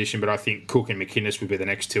deep position, but I think Cook and McInnes would be the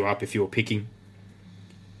next two up if you were picking.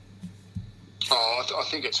 Oh, I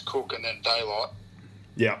think it's Cook and then Daylight.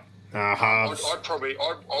 Yeah. Halves. I would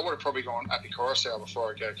have probably gone Api Coruscant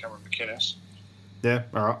before I go Cameron McInnes. Yeah,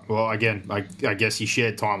 all right. Well, again, I guess he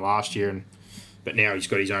shared time last year, but now he's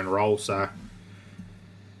got his own role, so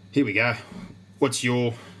here we go. What's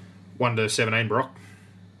your 1 to 17, Brock?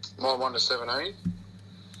 My 1 to 17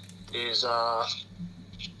 is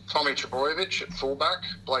Tommy Trbojevic at fullback,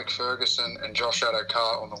 Blake Ferguson and Josh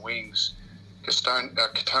Adokar on the wings,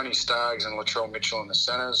 Tony Staggs and Latrell Mitchell in the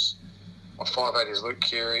centres. My 5'8" is Luke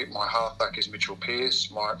Keary. My halfback is Mitchell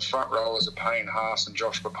Pearce. My front rowers are Payne Haas and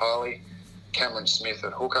Josh Papali. Cameron Smith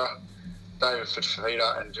at hooker. David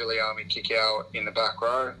Fifita and Viliami Kikau in the back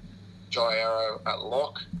row. Jai Arrow at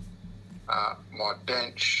lock. My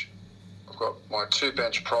bench, I've got my two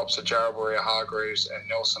bench props are Jaraburia Hargreaves and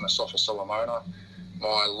Nelson Asafa Solomona.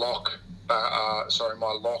 My lock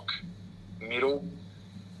middle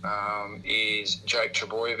is Jake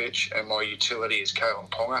Trbojevic, and my utility is Kalen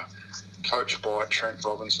Ponga, coached by Trent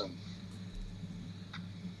Robinson.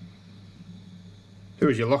 Who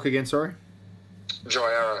was your lock again, sorry?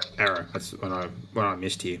 Jai Arrow. Arrow, that's when I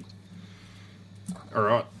missed here. All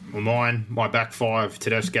right. Well, my back five,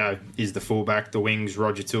 Tedesco is the fullback. The wings,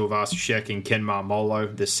 Roger Tuivasa-Sheck and Kenmar Molo.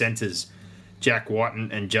 The centres, Jack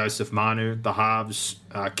Whiten and Joseph Manu. The halves,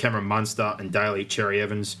 Cameron Munster and Daly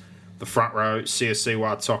Cherry-Evans. The front row,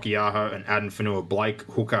 Siosiwa Tokiaho and Adam Fanua-Blake.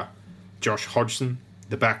 Hooker, Josh Hodgson.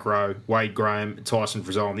 The back row, Wade Graham, Tyson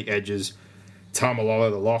Frizzell on the edges.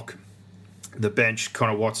 Tamalolo, the lock. The bench,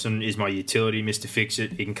 Connor Watson is my utility, Mr.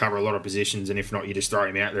 Fix-It. He can cover a lot of positions, and if not, you just throw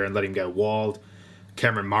him out there and let him go wild.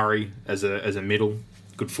 Cameron Murray as a middle,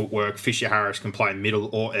 good footwork. Fisher Harris can play middle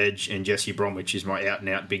or edge, and Jesse Bromwich is my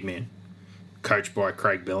out-and-out big man, coached by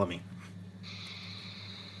Craig Bellamy.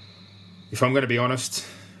 If I'm going to be honest,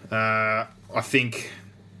 I think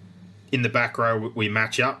in the back row we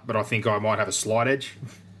match up, but I think I might have a slight edge.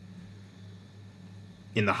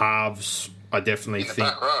 In the halves, I definitely think... In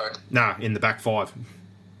the back row? Nah, in the back five.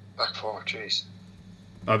 Back five, jeez.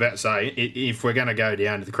 I was about to say, if we're going to go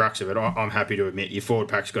down to the crux of it, I'm happy to admit your forward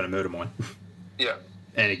pack's going to murder mine. Yeah.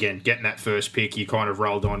 And again, getting that first pick, you kind of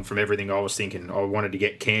rolled on from everything I was thinking. I wanted to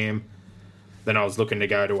get Cam. Then I was looking to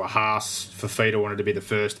go to a Haas. Fafita wanted to be the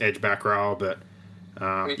first edge back row, but...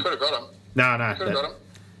 you could have got him. No. You could have got him.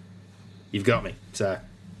 You've got me. So,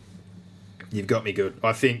 you've got me good.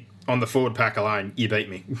 I think on the forward pack alone, you beat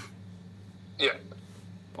me. Yeah.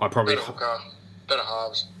 I probably... Better hooker, better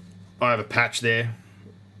halves. I have a patch there.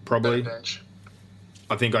 probably. Better bench.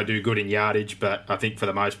 I think I do good in yardage, but I think for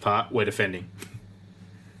the most part, we're defending.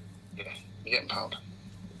 Yeah, you're getting pumped.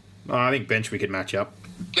 I think bench we could match up.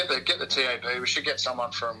 Get the TAB. We should get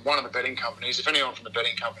someone from one of the betting companies. If anyone from the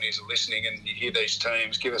betting companies are listening and you hear these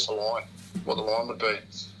teams, give us a line, what the line would be.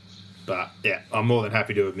 But, yeah, I'm more than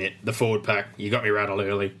happy to admit, the forward pack, you got me rattled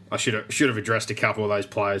early. I should have addressed a couple of those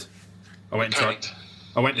players. I went to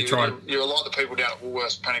try. You were like the people down at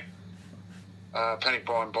Woolworths panic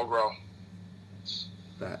buying bog roll.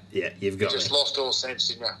 Yeah, you've got You just me. lost all sense,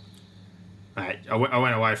 didn't you? Mate, I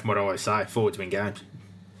went away from what I always say, forwards win games.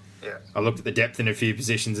 Yeah. I looked at the depth in a few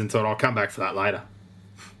positions and thought I'll come back for that later.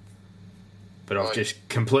 But I've just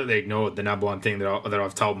completely ignored the number one thing that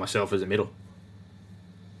I've told myself as a middle.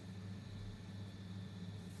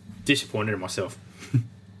 Disappointed in myself.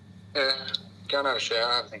 Yeah. Go and have a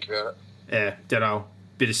shower, have a think about it. Yeah, ditto.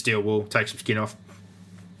 Bit of steel wool, take some skin off.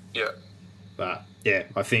 Yeah. But, yeah,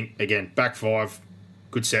 I think, again, back five,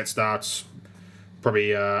 good set starts.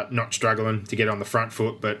 Probably not struggling to get on the front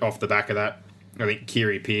foot, but off the back of that, I think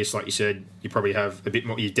Kiri Pearce, like you said, you probably have a bit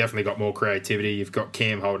more. You've definitely got more creativity. You've got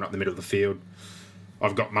Cam holding up the middle of the field.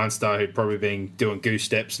 I've got Munster, who'd probably been doing goose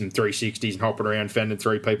steps and 360s and hopping around, fending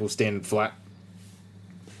three people, standing flat.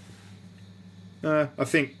 I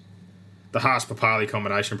think the Haas-Papali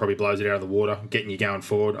combination probably blows it out of the water, getting you going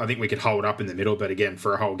forward. I think we could hold up in the middle, but again,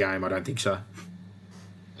 for a whole game, I don't think so.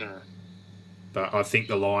 Yeah. But I think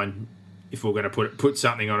the line, if we're going to put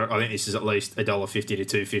something on it, I think this is at least $1.50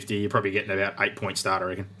 to $2.50. You're probably getting about 8 point start, I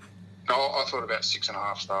reckon. I thought about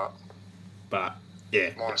 6.5 start. But yeah,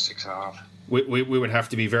 Minus 6.5. we would have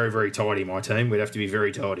to be very, very tidy. My team, we'd have to be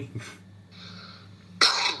very tidy. Do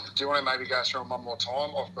you want to maybe go through them one more time?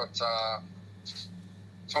 I've got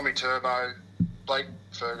Tommy Turbo, Blake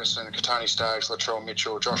Ferguson, Katoni Staggs, Latrell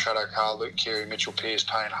Mitchell, Josh Adokar, Luke Keary, Mitchell Pearce,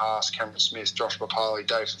 Payne Haas, Cameron Smith, Josh Papali,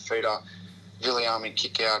 Dave Fafita, Viliami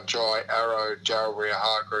Kickout, Jai Arrow, Jarrell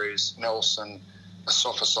Rea-Hargreaves, Nelson,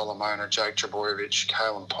 Asafa Solomona, Jake Jaboyevich,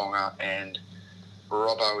 Kalen Ponga, and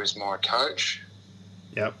Robbo is my coach.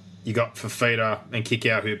 Yep. You got Fafita and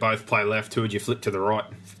Kickout, who both play left. Who would you flip to the right?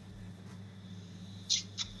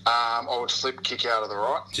 I would flip kick out of the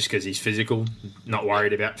right. Just because he's physical, not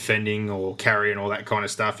worried about fending or carrying all that kind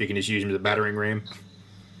of stuff. You can just use him as a battering ram.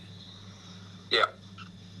 Yeah.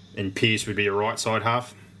 And Pearce would be your right side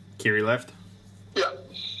half. Kiri left. Yeah.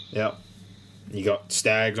 Yep. You got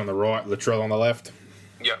Staggs on the right, Latrell on the left.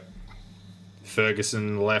 Yeah.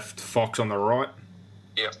 Ferguson left, Fox on the right.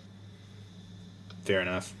 Yeah. Fair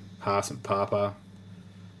enough. Haas and Papa.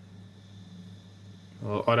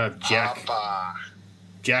 Well, I'd have Jack. Papa.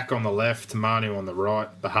 Jack on the left, Manu on the right.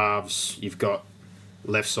 The halves, you've got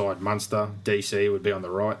left side Munster. DC would be on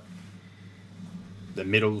the right. The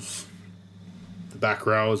middles, the back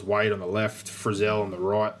rowers, Wade on the left, Frizzell on the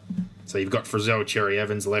right. So you've got Frizzell, Cherry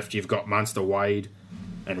Evans left. You've got Munster, Wade,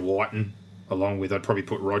 and Whiten, along with, I'd probably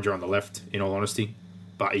put Roger on the left, in all honesty.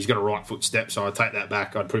 But he's got a right foot step, so I'd take that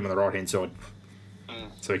back. I'd put him on the right-hand side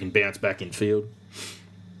so he can bounce back in field.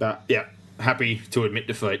 But, yeah, happy to admit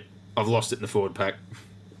defeat. I've lost it in the forward pack.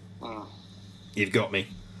 You've got me.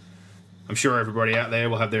 I'm sure everybody out there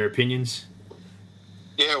will have their opinions.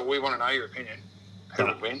 Yeah, well, we want to know your opinion. Who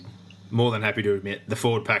would win? More than happy to admit the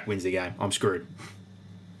forward pack wins the game. I'm screwed.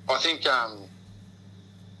 I think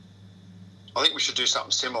we should do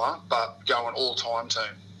something similar, but go an all-time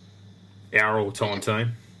team. Our all-time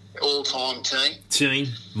team. All-time team. Team.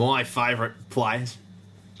 My favourite players.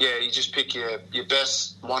 Yeah, you just pick your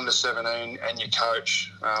best 1 to 17 and your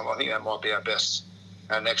coach. I think that might be our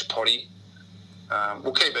next potty.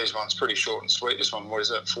 We'll keep these ones pretty short and sweet. This one, what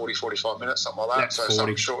is it, 40, 45 minutes, something like that. Yeah, so 40.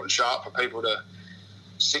 something short and sharp for people to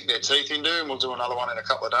sink their teeth into, and we'll do another one in a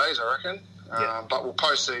couple of days, I reckon. Yeah. But we'll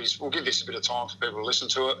post these. We'll give this a bit of time for people to listen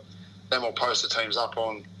to it. Then we'll post the teams up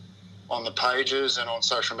on the pages and on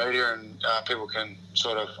social media, and people can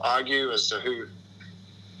sort of argue as to who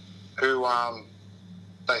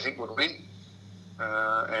they think would win,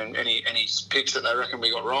 and any picks that they reckon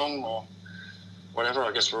we got wrong or whatever.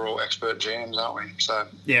 I guess we're all expert GMs, aren't we? So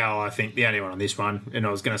Yeah, well, I think the only one on this one, and I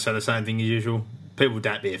was going to say the same thing as usual, people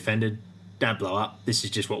don't be offended. Don't blow up. This is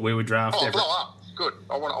just what we would draft. blow up. Good.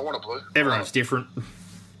 I want a blue. Everyone's different.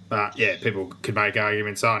 But, yeah, people could make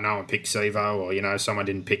arguments, oh, no one picked Sevo, or, someone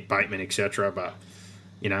didn't pick Bateman, etc. But,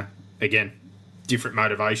 again, different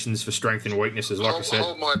motivations for strength and weaknesses, like I said.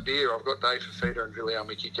 Hold my beer. I've got Dave Fafita and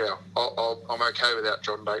Viliami Kickout. I'm okay without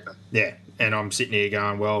John Bateman. Yeah, and I'm sitting here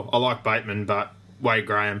going, well, I like Bateman, but Wade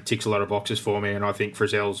Graham ticks a lot of boxes for me, and I think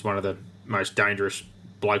Frizzell's one of the most dangerous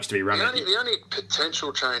blokes to be running. The only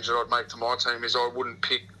potential change that I'd make to my team is I wouldn't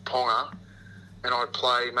pick Ponga and I'd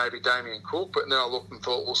play maybe Damien Cook, but then I looked and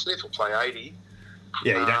thought, well, Smith will play 80.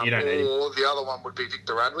 Yeah, you don't need him. Or the other one would be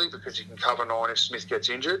Victor Radley, because he can cover 9 if Smith gets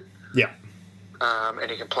injured. Yeah. And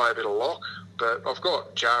he can play a bit of lock. But I've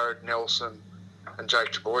got Jared, Nelson and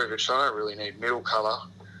Jake Trbojevic, so I don't really need middle cover.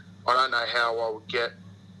 I don't know how I would get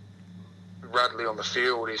Radley on the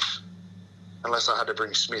field unless I had to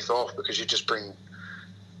bring Smith off, because you just bring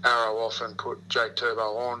Arrow off and put Jake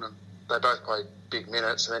Turbo on, and they both play big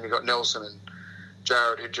minutes. And then you've got Nelson and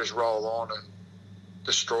Jared who'd just roll on and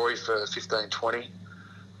destroy for 15, 20.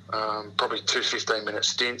 Probably 2 15-minute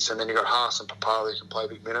stints, and then you've got Haas and Papali who can play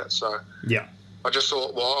big minutes. So yeah, I just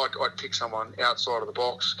thought, well, I'd pick someone outside of the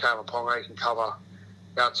box. Kalen Ponga, he can cover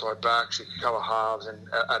outside backs, he can cover halves, and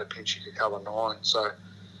at a pinch he could cover 9. So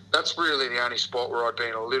that's really the only spot where I'd be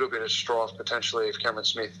in a little bit of strife potentially if Cameron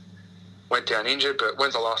Smith went down injured. But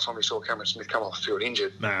when's the last time we saw Cameron Smith come off the field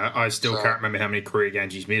injured? No, I still can't remember how many career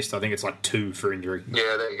games he's missed. I think it's like 2 for injury.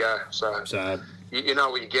 Yeah, there you go. So you know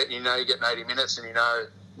what you get. You know you're getting 80 minutes, and you know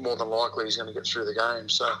more than likely he's going to get through the game.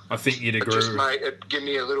 So I think you'd agree. It give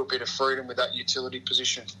me a little bit of freedom with that utility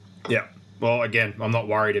position. Yeah. Well, again, I'm not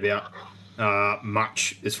worried about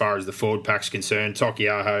much as far as the forward pack's concerned.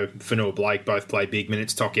 Tokiaho, Fanua Blake both play big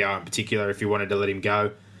minutes. Tokiaho in particular, if you wanted to let him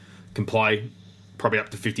go, can play probably up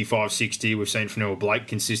to 55, 60. We've seen Fanua Blake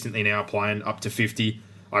consistently now playing up to 50.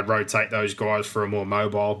 I'd rotate those guys for a more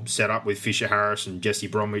mobile setup with Fisher Harris and Jesse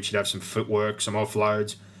Bromwich. You'd have some footwork, some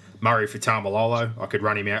offloads. Murray for Tamalolo, I could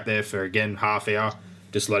run him out there for, again, half hour,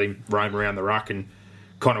 just let him roam around the ruck. And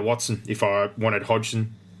Connor Watson, if I wanted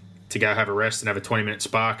Hodgson to go have a rest and have a 20-minute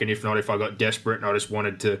spark, and if not, if I got desperate and I just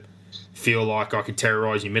wanted to feel like I could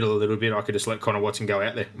terrorise your middle a little bit, I could just let Connor Watson go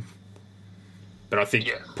out there. But I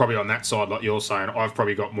think probably on that side, like you're saying, I've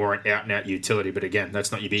probably got more out-and-out utility. But again,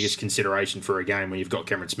 that's not your biggest consideration for a game when you've got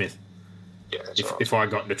Cameron Smith. Yeah, if I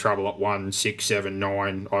got into trouble at 1, 6, 7,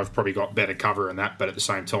 9, I've probably got better cover in that. But at the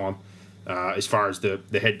same time, as far as the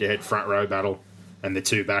head-to-head front row battle and the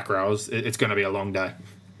 2 back rows, it's going to be a long day.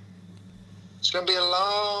 It's going to be a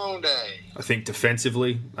long day. I think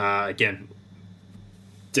defensively, again,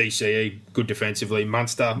 DCE, good defensively.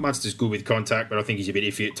 Munster's good with contact, but I think he's a bit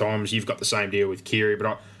iffy at times. You've got the same deal with Keary,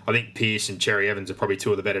 but I think Pearce and Cherry Evans are probably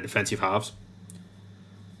 2 of the better defensive halves.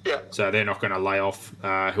 Yeah. So they're not going to lay off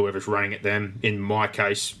whoever's running at them. In my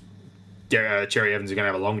case, Cherry Evans is going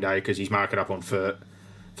to have a long day because he's marking up on for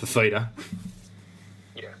feeder.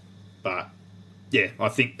 Yeah. But yeah, I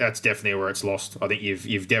think that's definitely where it's lost. I think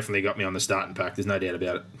you've definitely got me on the starting pack. There's no doubt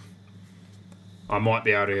about it. I might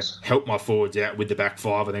be able to help my forwards out with the back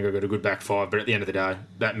 5. I think I've got a good back 5, but at the end of the day,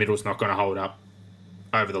 that middle's not going to hold up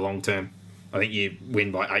over the long term. I think you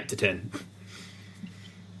win by 8 to 10.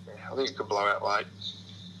 Yeah, I think it could blow out late.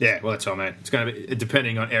 Yeah, well, that's what I mean. It's going to be,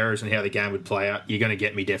 depending on errors and how the game would play out, you're going to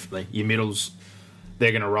get me definitely. Your middles,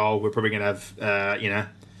 they're going to roll. We're probably going to have,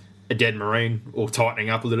 a dead marine or tightening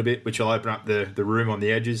up a little bit, which will open up the room on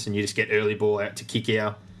the edges, and you just get early ball out to kick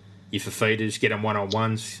out your feeders, get them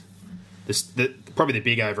one-on-ones. Probably the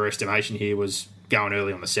big overestimation here was going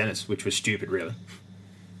early on the centres, which was stupid, really.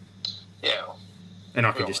 Yeah. And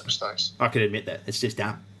I could admit that. It's just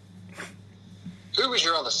dumb. Who was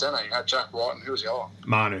your other centre? You had Jack White, and who was the other one?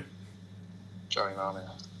 Manu. Joey Manu.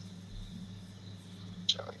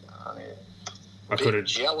 I could have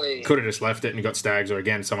just left it and got Staggs or,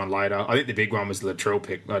 again, someone later. I think the big one was the Latrell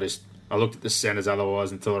pick. I looked at the centres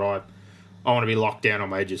otherwise and thought I want to be locked down on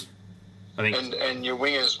majors. I think. And your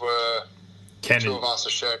wingers were Ken two of us,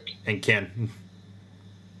 Ashek and Kenny.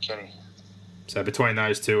 So between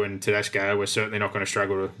those 2 and Tedesco, we're certainly not going to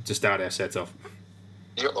struggle to start our sets off.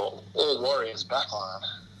 You got the All Warriors backline.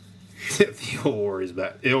 The All Warriors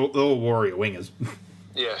back. The All Warrior wingers.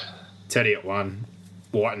 Yeah. Teddy at 1,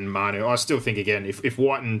 Whiten, Manu. I still think, again, if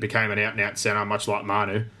Whiten became an out-and-out centre, much like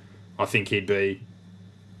Manu, I think he'd be...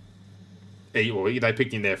 Well, they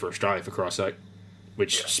picked him there for Australia, for Christ's sake,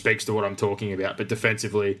 which speaks to what I'm talking about. But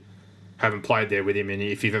defensively, haven't played there with him, and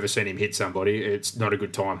if you've ever seen him hit somebody, it's not a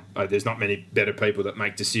good time. There's not many better people that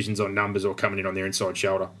make decisions on numbers or coming in on their inside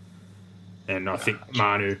shoulder. And I think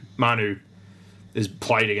Manu has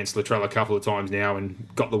played against Latrell a couple of times now and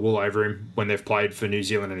got the wool over him when they've played for New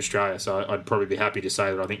Zealand and Australia. So I'd probably be happy to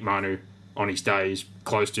say that I think Manu, on his day, is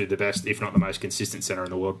close to the best, if not the most consistent centre in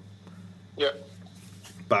the world. Yeah.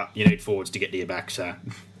 But you need forwards to get to your back, so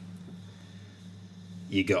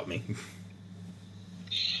you got me.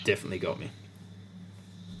 Definitely got me.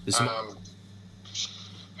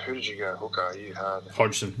 Who did you go? Hooker, you had...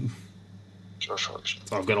 Hodgson. Josh Hodgson.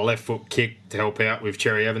 I've got a left foot kick to help out with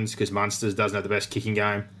Cherry Evans because Munsters doesn't have the best kicking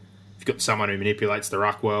game. You've got someone who manipulates the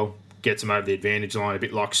ruck well, gets them over the advantage line a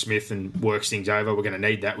bit like Smith and works things over. We're going to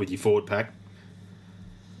need that with your forward pack.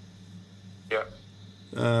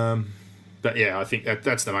 But yeah, I think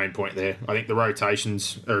that's the main point there. I think the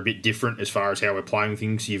rotations are a bit different as far as how we're playing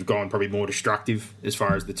things. You've gone probably more destructive as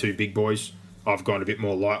far as the two big boys. I've gone a bit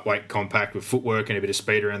more lightweight, compact with footwork and a bit of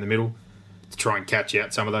speed around the middle to try and catch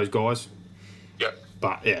out some of those guys. Yep.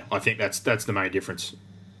 But yeah, I think that's the main difference.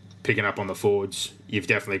 Picking up on the forwards, you've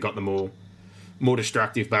definitely got the more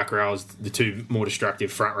destructive back rows, the two more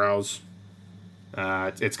destructive front rows.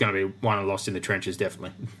 It's going to be one lost in the trenches,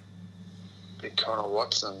 definitely. Big Connor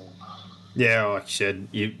Watson. Yeah, like you said,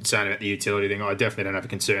 you saying about the utility thing, I definitely don't have a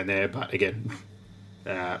concern there. But again,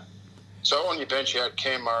 so on your bench, you had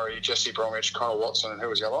Cam Murray, Jesse Bromwich, Connor Watson, and who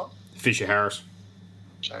was the other one? Fisher Harris,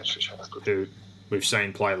 James Fisher. Good. who we've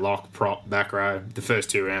seen play lock, prop, back row. The first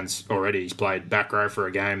 2 rounds already, he's played back row for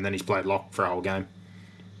a game, and then he's played lock for a whole game.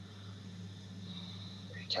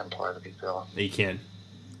 He can play the big fella. He can.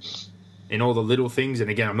 In all the little things, and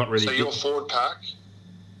again, I'm not really... So your forward pack,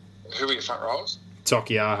 who are your front rows?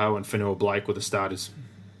 Tokiaho and Fanua Blake were the starters.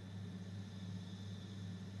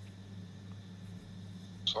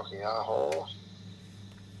 Tokiaho,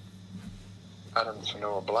 Adam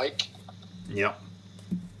Fanua Blake. Yep.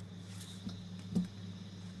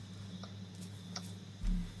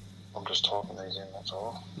 I'm just typing these in, that's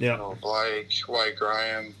all. Yep. Fanua Blake, Wade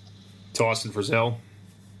Graham, Tyson Frizzell.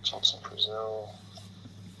 Thompson Frizzell.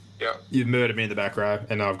 Yep. You've murdered me in the back row,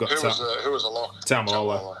 and I've got... Who was the lock?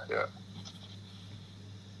 Taumalola. Yeah.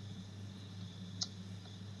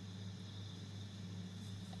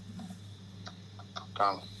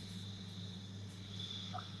 Done.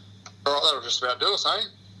 All right, that'll just about do us, eh?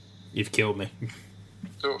 You've killed me.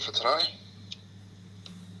 Do it for today.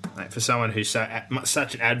 Mate, for someone who's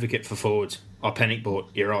such an advocate for forwards, I panic bought.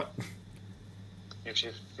 You're right.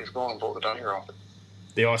 You've gone and bought the dummy roll.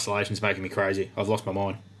 The isolation's making me crazy. I've lost my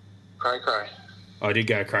mind. Cray. I did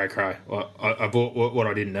go cray. I bought what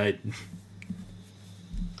I didn't need.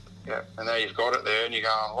 Yeah, and now you've got it there, and you're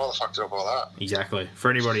going, why the fuck did I buy that? Exactly.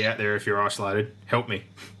 For anybody out there, if you're isolated, help me.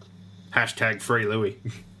 Hashtag free Louis.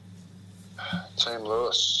 Team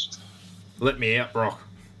Lewis. Let me out, Brock.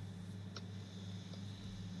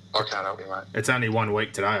 I can't help you, mate. It's only 1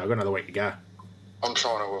 week today. I've got another week to go. I'm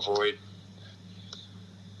trying to avoid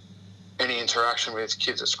any interaction with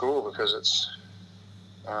kids at school because it's...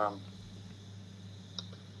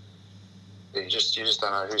 you just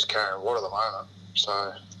don't know who's carrying what at the moment.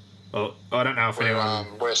 So... Well, I don't know if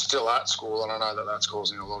anyone... we're still at school, and I know that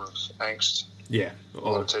causing a lot of angst. Yeah. A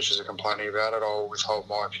lot of teachers are complaining about it. I'll withhold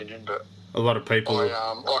my opinion, but... A lot of people...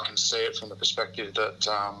 I can see it from the perspective that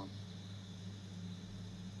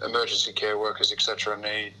emergency care workers, etc.,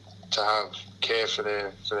 need to have care for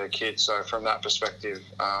their kids. So from that perspective,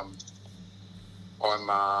 I'm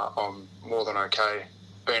more than okay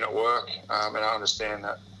being at work, and I understand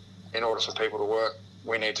that in order for people to work,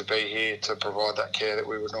 we need to be here to provide that care that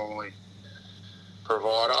we would normally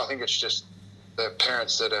provide. I think it's just the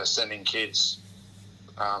parents that are sending kids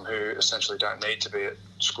who essentially don't need to be at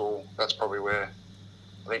school. That's probably where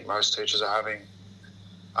I think most teachers are having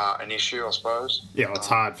an issue, I suppose. Yeah, well, it's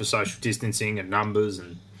hard for social distancing and numbers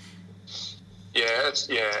and... They're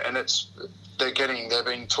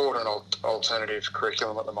being taught an alternative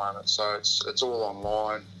curriculum at the moment, so it's all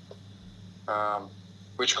online,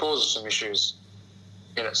 which causes some issues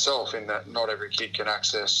in itself, in that not every kid can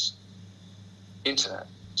access internet.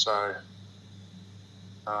 So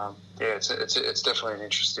it's definitely an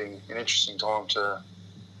interesting time to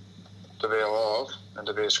be alive and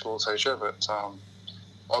to be a school teacher. But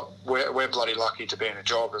we're bloody lucky to be in a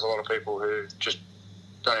job. There's a lot of people who just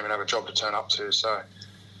don't even have a job to turn up to. So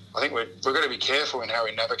I think we've got to be careful in how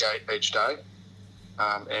we navigate each day,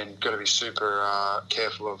 and got to be super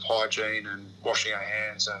careful of hygiene and washing our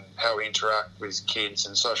hands and how we interact with kids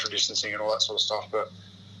and social distancing and all that sort of stuff. But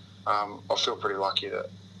I feel pretty lucky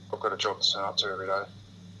that I've got a job to turn up to every day.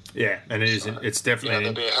 Yeah, and it's definitely...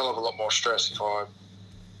 there'd be a hell of a lot more stress if I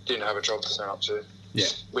didn't have a job to turn up to. Yeah.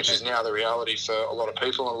 Which is now the reality for a lot of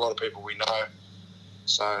people, and a lot of people we know.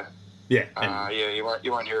 So... Yeah. you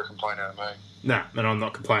won't hear a complaint out of me. No, and I'm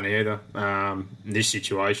not complaining either. This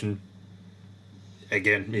situation,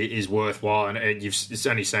 again, is worthwhile, and it's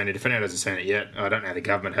only saying it. If anyone hasn't seen it yet, I don't know how the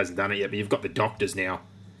government hasn't done it yet, but you've got the doctors now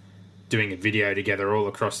doing a video together all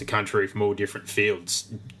across the country from all different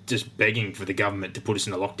fields, just begging for the government to put us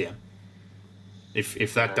in a lockdown.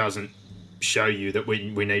 If that doesn't show you that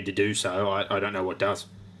we need to do so, I don't know what does,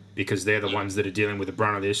 because they're the ones that are dealing with the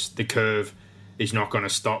brunt of this. The curve is not going to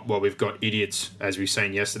stop while we've got idiots, as we've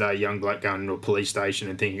seen yesterday, a young bloke going into a police station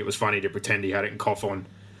and thinking it was funny to pretend he had it and cough on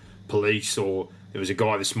police. Or there was a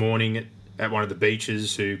guy this morning at one of the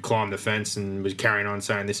beaches who climbed the fence and was carrying on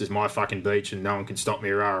saying, "This is my fucking beach and no one can stop me,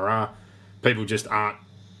 rah, rah." people just aren't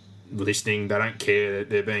listening. They don't care.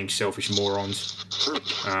 They're being selfish morons.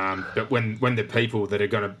 But when the people that are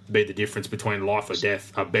going to be the difference between life or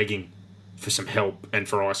death are begging for some help and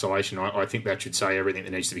for isolation, I think that should say everything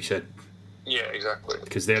that needs to be said. Yeah, exactly.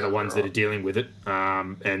 Because they're the ones that are dealing with it.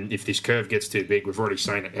 And if this curve gets too big, we've already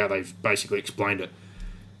seen it, how they've basically explained it,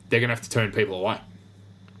 they're going to have to turn people away.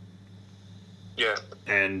 Yeah.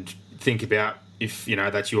 And think about if,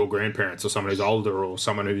 that's your grandparents or someone who's older or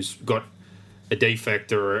someone who's got a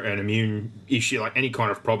defect or an immune issue, like any kind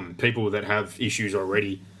of problem. People that have issues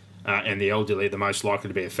already and the elderly are the most likely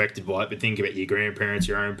to be affected by it. But think about your grandparents,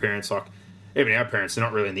 your own parents, like even our parents, they're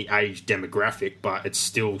not really in the age demographic, but it's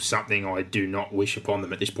still something I do not wish upon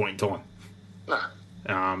them at this point in time.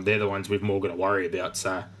 No. They're the ones we've more got to worry about.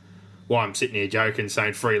 So while I'm sitting here joking,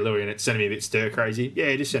 saying Free Louis and it's sending me a bit stir-crazy,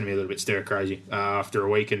 yeah, just sending me a little bit stir-crazy after a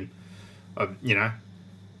week and,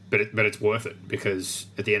 but it's worth it because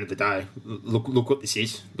at the end of the day, look what this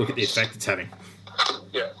is. Look at the effect it's having.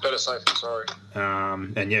 Yeah, better safe than sorry.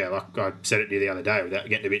 And yeah, like I said it to you the other day without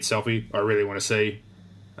getting a bit selfie, I really want to see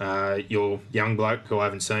your young bloke who I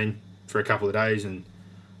haven't seen for a couple of days, and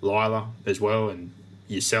Lila as well, and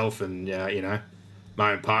yourself, and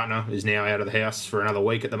my own partner is now out of the house for another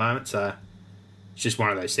week at the moment, so it's just one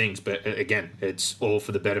of those things. But again, it's all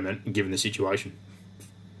for the betterment given the situation.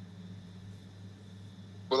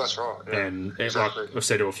 Well, that's right. Yeah, and exactly. Like I've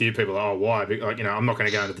said to a few people, why? Like, I'm not going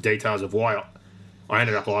to go into the details of why I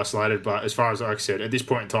ended up isolated, but as far as like I said, at this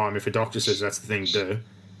point in time, if a doctor says that's the thing to do,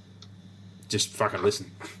 just fucking listen.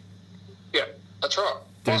 Yeah, that's right.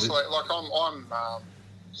 Isolate, like I'm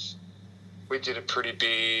we did a bit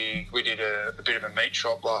of a meat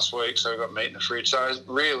shop last week, so we got meat in the fridge. So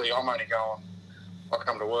really, I'm only going, I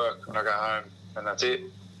come to work and I go home and that's it.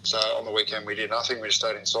 So on the weekend we did nothing, we just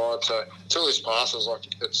stayed inside. So until this passes, like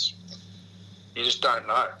you just don't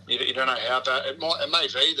know. You don't know how bad it may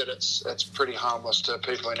be that it's pretty harmless to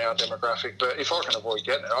people in our demographic. But if I can avoid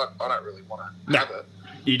getting it, I don't really want to have it.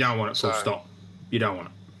 You don't want it, full stop. You don't want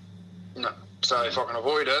it. No. So if I can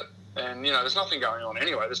avoid it, and there's nothing going on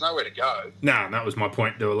anyway. There's nowhere to go. No, and that was my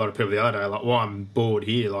point to a lot of people the other day. Like, well, I'm bored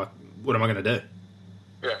here. Like, what am I going to do?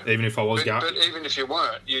 Yeah. Even if I was going, but even if you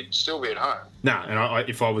weren't, you'd still be at home. No, and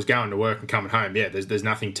if I was going to work and coming home, yeah, there's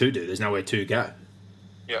nothing to do. There's nowhere to go.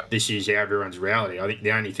 Yeah. This is everyone's reality. I think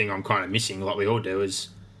the only thing I'm kind of missing, like we all do, is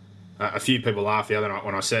a few people laughed the other night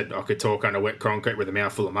when I said I could talk under wet concrete with a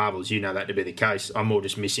mouthful of marbles. You know that to be the case. I'm more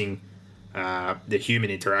just missing the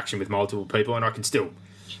human interaction with multiple people, and I can still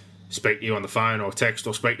speak to you on the phone or text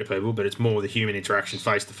or speak to people, but it's more the human interaction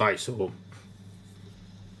face to face or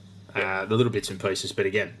the little bits and pieces. But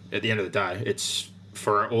again, at the end of the day, it's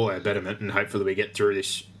for all our betterment, and hopefully we get through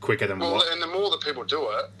this quicker than well. And the more that people do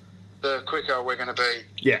it, the quicker we're going to be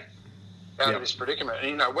out of this predicament.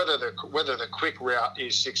 And whether the quick route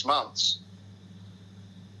is 6 months,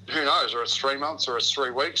 who knows? Or it's 3 months, or it's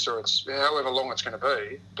 3 weeks, or it's however long it's going to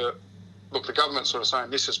be. But look, the government's sort of saying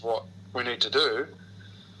this is what we need to do,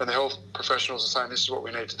 and the health professionals are saying this is what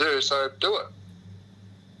we need to do. So do it.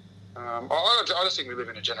 I just think we live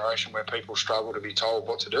in a generation where people struggle to be told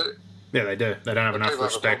what to do. Yeah, they do. They don't have enough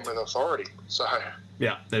respect. People have a problem with authority. So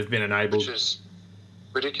yeah, they've been enabled, which is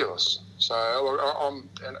ridiculous. So I'm,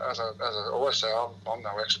 and as I always say, I'm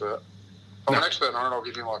no expert. I'm an expert on it. I'll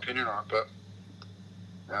give you my opinion on it, but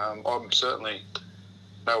I'm certainly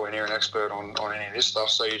nowhere near an expert on any of this stuff.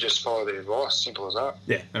 So you just follow the advice. Simple as that.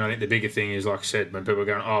 Yeah, and I think the bigger thing is, like I said, when people are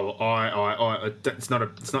going, "Oh, well, I," it's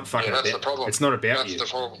not fucking. Yeah, that's about, the problem. It's not about that's you. The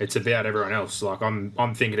problem. It's about everyone else. Like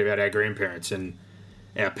I'm thinking about our grandparents and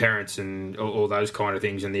our parents and all those kind of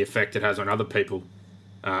things, and the effect it has on other people,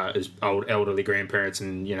 as old elderly grandparents,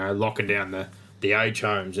 and locking down the age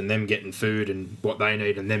homes and them getting food and what they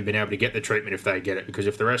need, and them being able to get the treatment if they get it. Because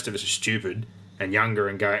if the rest of us are stupid and younger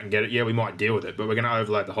and go out and get it, yeah, we might deal with it, but we're going to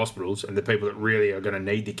overload the hospitals, and the people that really are going to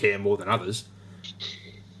need the care more than others,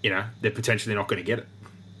 they're potentially not going to get it.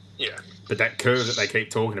 Yeah. But that curve that they keep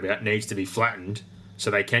talking about needs to be flattened so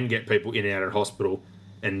they can get people in and out of hospital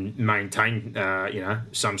and maintain,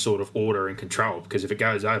 some sort of order and control. Because if it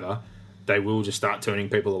goes over, they will just start turning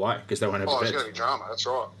people away because they won't have beds. It's going to be drama. That's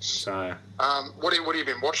right. So, what have you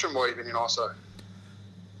been watching while you've been in ISO?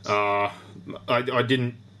 I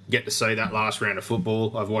didn't get to see that last round of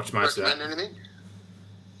football. I've watched most of that. Anything?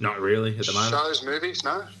 Not really at the moment. Shows, movies,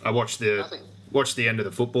 no. I watched the end of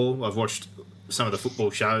the football. I've watched some of the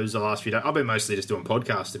football shows the last few days. I've been mostly just doing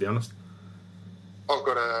podcasts, to be honest. I've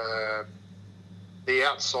got The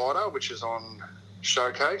Outsider, which is on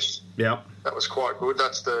Showcase. Yeah. That was quite good.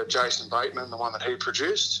 That's the Jason Bateman, the one that he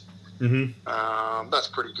produced. Mm-hmm. That's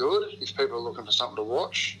pretty good if people are looking for something to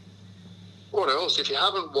watch. What else? If you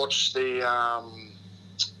haven't watched the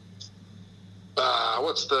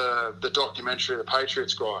what's the documentary of the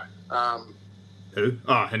Patriots guy? Who?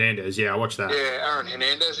 Oh, Hernandez. Yeah, I watched that. Yeah, Aaron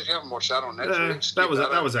Hernandez. If you haven't watched that on Netflix, that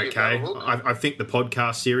was okay. I think the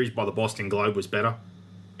podcast series by the Boston Globe was better.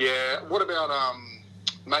 Yeah. What about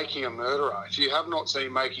Making a Murderer? If you have not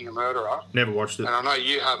seen Making a Murderer, never watched it, and I know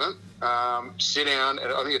you haven't. Sit down.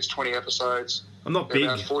 I think it's 20 episodes. I'm not They're big.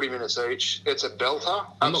 about 40 minutes each. It's a belter.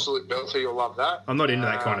 Absolute belter. You'll love that. I'm not into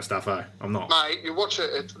that kind of stuff, eh? I'm not. Mate, you watch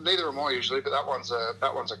it. Neither am I usually, but that one's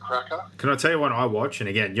a cracker. Can I tell you what I watch? And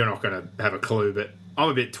again, you're not going to have a clue, but I'm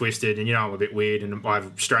a bit twisted, and I'm a bit weird, and I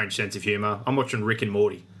have a strange sense of humour. I'm watching Rick and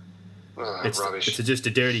Morty. It's rubbish. It's just a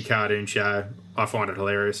dirty cartoon show. I find it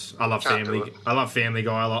hilarious. I love Family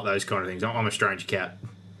Guy. I like those kind of things. I'm a strange cat.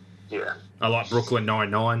 Yeah. I like Brooklyn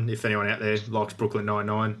Nine-Nine. If anyone out there likes Brooklyn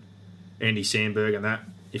Nine-Nine, Andy Samberg and that.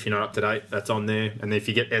 If you're not up to date, that's on there. And if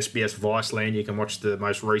you get SBS Viceland, you can watch the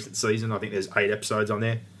most recent season. I think there's 8 episodes on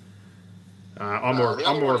there. I'm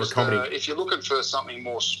more of a comedy. If you're looking for something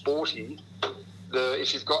more sporty,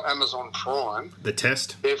 if you've got Amazon Prime, The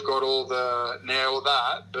Test, they've got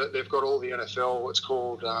but they've got all the NFL. It's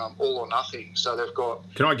called All or Nothing. So they've got.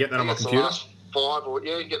 Can I get that on my computer? You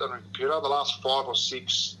can get that on your computer. The last 5 or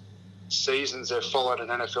 6 seasons, they've followed an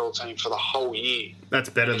NFL team for the whole year. That's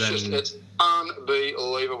better than. It's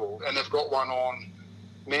unbelievable, and they've got one on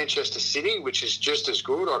Manchester City, which is just as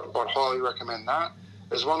good. I'd highly recommend that.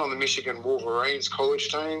 There's one on the Michigan Wolverines college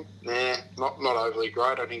team. Not overly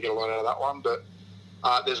great. I didn't get a lot out of that one, but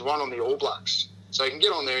there's one on the All Blacks. So you can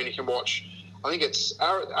get on there and you can watch. I think it's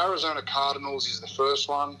Arizona Cardinals is the first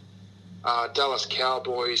one. Dallas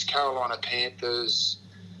Cowboys, Carolina Panthers.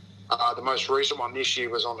 The most recent one this year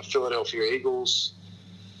was on the Philadelphia Eagles.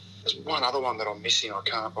 There's one other one that I'm missing. I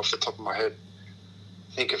can't, off the top of my head,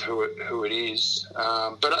 think of who it is.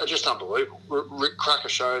 But just unbelievable. Cracker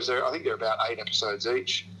shows there. I think they're about 8 episodes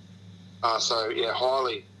each. So, yeah,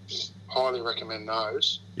 highly recommend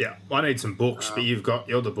those. Yeah, I need some books, but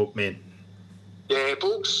you're the book man. Yeah,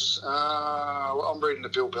 books. I'm reading the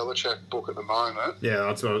Bill Belichick book at the moment. Yeah,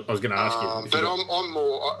 that's what I was going to ask you. But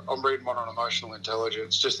I'm reading one on emotional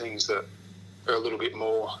intelligence, just things that are a little bit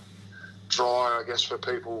more dry, I guess, for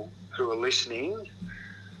people who are listening.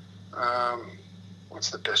 What's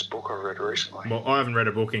the best book I've read recently? Well, I haven't read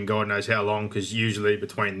a book in God knows how long, because usually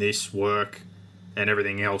between this, work, and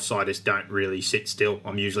everything else, I just don't really sit still.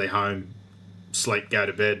 I'm usually home, sleep, go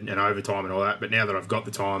to bed, and overtime and all that. But now that I've got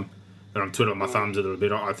the time, and I'm twiddling my thumbs a little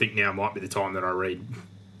bit, I think now might be the time that I read.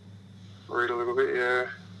 Read a little bit, yeah.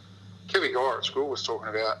 Kevin Guy at school was talking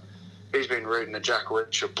about, he's been reading the Jack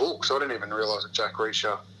Reacher book, so I didn't even realise that Jack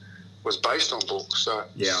Reacher was based on books. So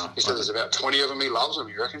yeah, he says there's about 20 of them. He loves them.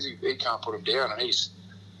 He reckons he can't put them down, and he's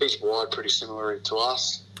wired pretty similar to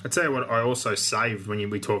us. I tell you what, I also saved when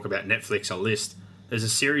we talk about Netflix a list. There's a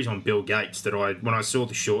series on Bill Gates that when I saw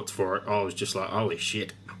the shorts for it, I was just like, holy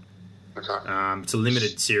shit. Okay. It's a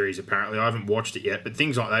limited series, apparently. I haven't watched it yet, but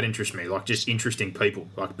things like that interest me, like just interesting people.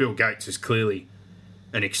 Like Bill Gates is clearly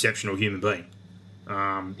an exceptional human being.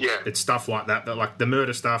 Yeah. It's stuff like that, but like the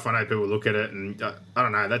murder stuff, I know people look at it and I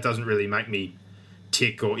don't know, that doesn't really make me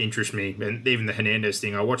tick or interest me. And even the Hernandez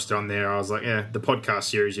thing, I watched it on there, I was like, yeah, the podcast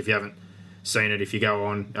series, if you haven't seen it, if you go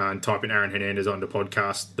on and type in Aaron Hernandez on the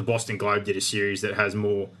podcast, the Boston Globe did a series that has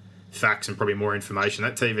more facts and probably more information.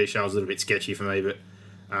 That TV show is a little bit sketchy for me, but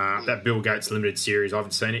that Bill Gates limited series, I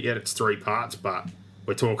haven't seen it yet. It's 3 parts, but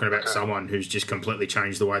we're talking about someone who's just completely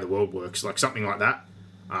changed the way the world works, like something like that.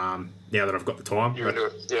 Now that I've got the time,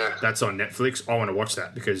 yeah, that's on Netflix. I want to watch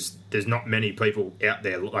that because there's not many people out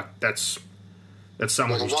there like that's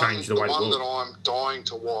someone who's changed the way the world. The one that I'm dying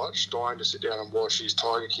to sit down and watch is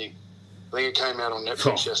Tiger King. I think it came out on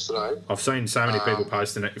Netflix yesterday. I've seen so many people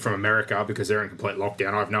posting it from America because they're in complete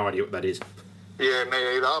lockdown. I have no idea what that is. Yeah,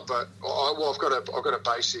 me either. But I've got a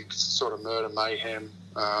basic sort of murder mayhem,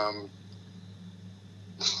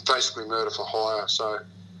 basically murder for hire. So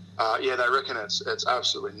yeah, they reckon it's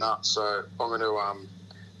absolutely nuts. So I'm going to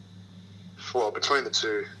between the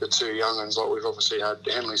two young ones, like we've obviously had,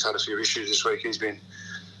 Henley's had a few issues this week. He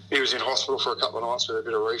was in hospital for a couple of nights with a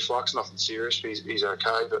bit of reflux, nothing serious. But he's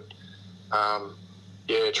okay, but.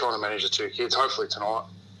 Yeah, trying to manage the 2 kids. Hopefully tonight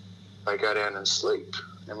they go down and sleep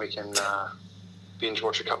and we can binge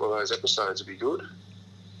watch a couple of those episodes. It'd be good.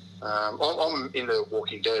 I'm into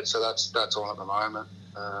Walking Dead, so that's on at the moment.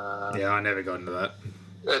 Yeah, I never got into that.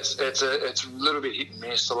 It's a little bit hit and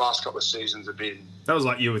miss. The last couple of seasons have been. That was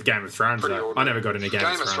like you with Game of Thrones. Though. I never got into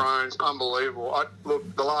Game of Thrones. Unbelievable.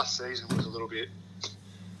 Look, the last season was a little bit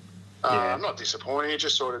Not disappointing. It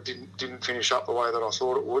just sort of didn't finish up the way that I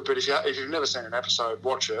thought it would. But if you've never seen an episode,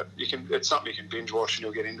 watch it. It's something you can binge watch and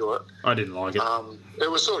you'll get into it. I didn't like it. It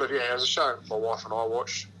was sort of, it was a show my wife and I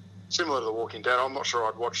watched, similar to The Walking Dead. I'm not sure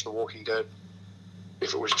I'd watch The Walking Dead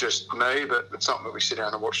if it was just me, but it's something that we sit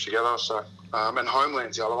down and watch together. So, and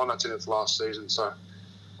Homeland's the other one that's in its last season, so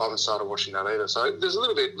I haven't started watching that either. So there's a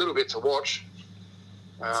little bit to watch.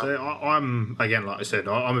 So I'm, again, like I said,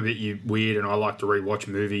 I'm a bit weird and I like to rewatch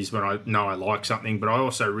movies when I know I like something, but I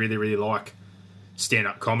also really, really like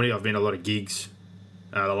stand-up comedy. I've been to a lot of gigs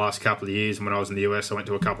the last couple of years, and when I was in the US, I went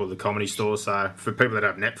to a couple of the comedy stores. So for people that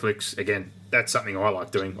have Netflix, again, that's something I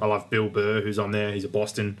like doing. I love Bill Burr, who's on there. He's a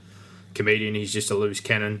Boston comedian. He's just a loose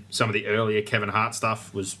cannon. Some of the earlier Kevin Hart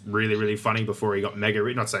stuff was really, really funny before he got mega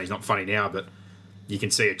written. Not saying he's not funny now, but you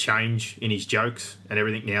can see a change in his jokes and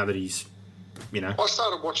everything now that he's, I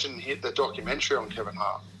started watching the documentary on Kevin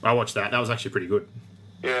Hart. I watched that. That was actually pretty good.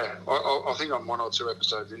 Yeah, I think I'm 1 or 2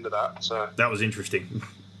 episodes into that. So that was interesting.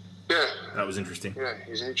 Yeah. That was interesting. Yeah,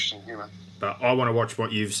 he's an interesting human. But I want to watch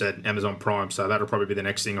what you've said, Amazon Prime, so that'll probably be the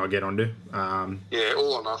next thing I get onto. Yeah,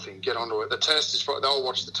 All or Nothing. Get onto it. The test is probably, they'll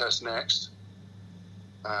watch the test next.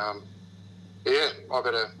 Yeah, we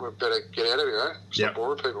better get out of here, eh? Stop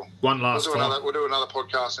boring people. One last time. We'll do another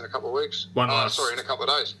podcast in a couple of weeks. In a couple of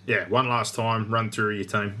days. Yeah, one last time. Run through your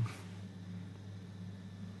team.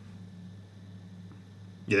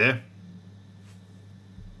 You there?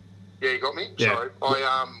 Yeah, you got me? Yeah. Sorry.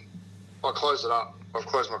 I closed it up. I've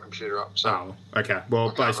closed my computer up. So okay.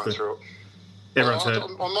 Well, basically, everyone's heard.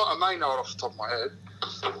 I may know it off the top of my head.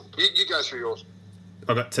 You go through yours.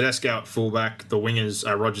 I've got Tedesco at fullback. The wingers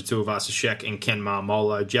are Roger Tuivasa-Sheck and Ken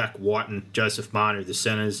Marmolo. Jack Whiten, Joseph Manu, the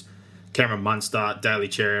centres. Cameron Munster, Daly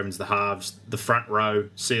Cherry-Evans, the halves. The front row,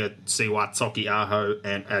 Siwatoki Aho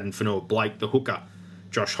and Aden Fanua-Blake, the hooker.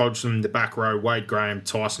 Josh Hodgson, the back row, Wade Graham,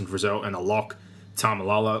 Tyson Frizzell and the lock.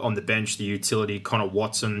 Tamalolo on the bench, the utility, Connor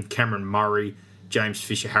Watson, Cameron Murray, James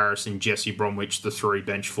Fisher-Harris and Jesse Bromwich, the 3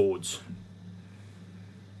 bench forwards.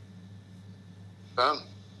 Done.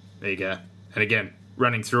 There you go. And again,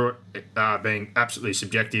 running through it, being absolutely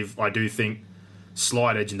subjective, I do think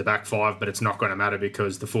slight edge in the back 5, but it's not going to matter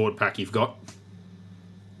because the forward pack you've got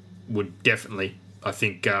would definitely, I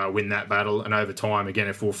think, win that battle. And over time, again,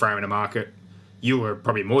 if we're framing a market, you were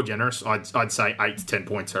probably more generous. I'd say 8 to 10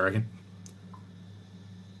 points, I reckon.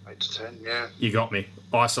 8 to 10, yeah. You got me.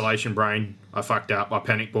 Isolation brain. I fucked up. I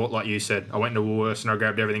panic bought, like you said. I went into Woolworths and I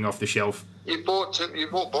grabbed everything off the shelf. You bought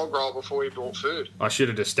bog roll before you bought food. I should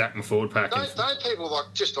have just stacked my forward pack. Don't people,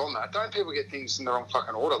 just on that, don't people get things in the wrong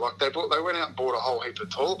fucking order? Like, they went out and bought a whole heap of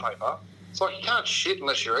toilet paper. It's like you can't shit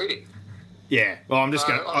unless you're eating. Yeah. Well, I'm just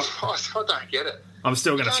going to... I don't get it. I'm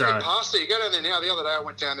still going to throw... Get past it. You go down there now. The other day I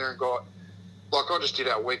went down there and got... Like, I just did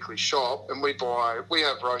our weekly shop and we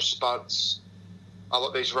have roast spuds. I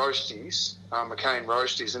like these roasties, McCain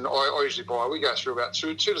roasties, and I usually we go through about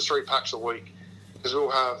 2 to 3 packs a week because we'll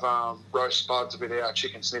have roast spuds with our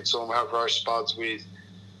chicken schnitzel and we'll have roast spuds with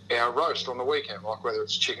our roast on the weekend, like whether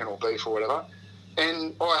it's chicken or beef or whatever.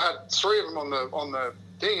 And I had 3 of them on the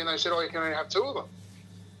thing and they said, you can only have 2 of them.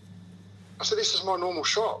 I said, this is my normal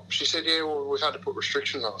shop. She said, yeah, well, we've had to put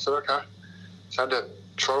restrictions on. I said, okay. So I had to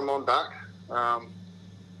trot them on back.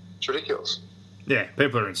 It's ridiculous. Yeah,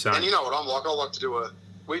 people are insane. And you know what I'm like? I like to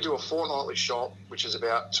we do a fortnightly shop, which is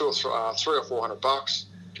about $300 or $400.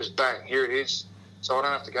 Just bang, here it is. So I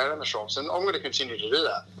don't have to go down the shops, and I'm going to continue to do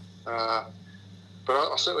that. But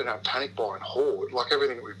I certainly don't panic buy and hoard. Like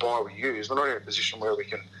everything that we buy, we use. We're not in a position where we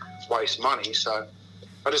can waste money. So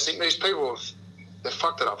I just think these people they've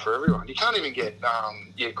fucked it up for everyone. You can't even get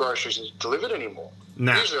your groceries delivered anymore.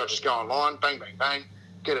 Nah. Usually I just go online, bang, bang, bang,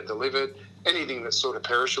 get it delivered. Anything that's sort of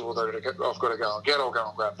perishable that I've got to go and get, I'll go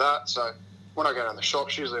and grab that. So when I go down the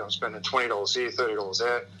shops, usually I'm spending $20 here, $30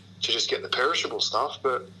 there to just get the perishable stuff.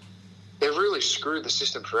 But they've really screwed the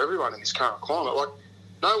system for everyone in this current climate. Like,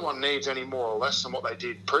 no one needs any more or less than what they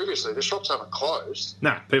did previously. The shops haven't closed.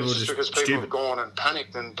 No, people it's are just because people stupid. have gone and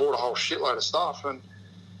panicked and bought a whole shitload of stuff, and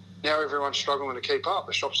now everyone's struggling to keep up.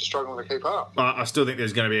 The shops are struggling to keep up. I still think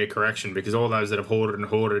there's going to be a correction because all those that have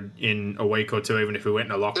hoarded in a week or 2, even if we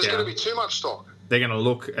went into lockdown, there's going to be too much stock. They're going to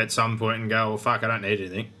look at some point and go, well, fuck, I don't need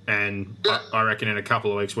anything. And yeah. I reckon in a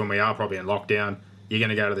couple of weeks when we are probably in lockdown, you're going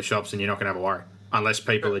to go to the shops and you're not going to have a worry. Unless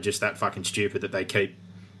people are just that fucking stupid that they keep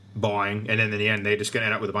buying, and then in the end they're just going to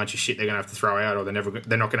end up with a bunch of shit they're going to have to throw out, or they're not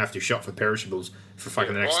going to have to shop for perishables for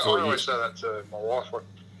fucking the next 4 years. I always say that to my wife. Like,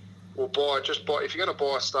 well, buy. If you're going to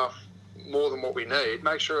buy stuff more than what we need,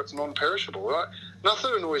 make sure it's non-perishable, right?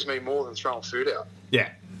 Nothing annoys me more than throwing food out. Yeah.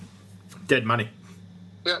 Dead money.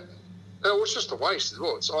 Yeah. It's just a waste as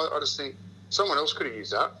well. I just think someone else could have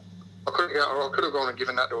used that. I could have gone and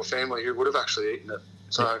given that to a family who would have actually eaten it.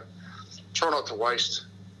 So try not to waste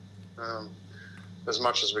as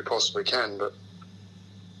much as we possibly can. But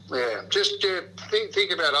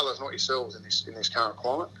think about others, not yourselves, in this current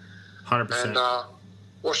climate. 100%. And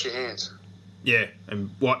wash your hands. Yeah, and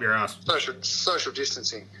wipe your ass. Social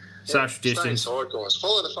distancing. Social distance. Stay inside, guys.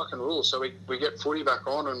 Follow the fucking rules so we get footy back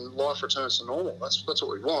on and life returns to normal. That's what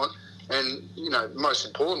we want. And, most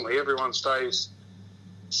importantly, everyone stays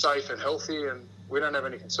safe and healthy and we don't have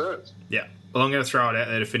any concerns. Yeah. Well, I'm going to throw it out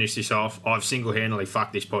there to finish this off. I've single-handedly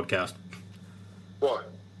fucked this podcast. Why?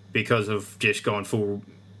 Because I've just gone full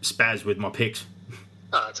spaz with my picks.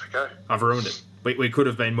 No, it's okay. I've ruined it. We could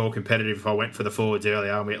have been more competitive if I went for the forwards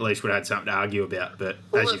earlier and we at least would have had something to argue about. But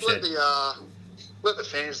as you've said... Let the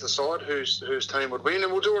fans decide whose team would win,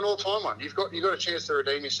 and we'll do an all-time one. You've got a chance to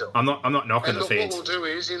redeem yourself. I'm not knocking the fans. What we'll do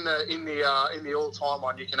is in the all-time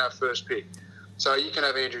one, you can have first pick. So you can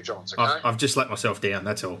have Andrew Johns. Okay. I've just let myself down.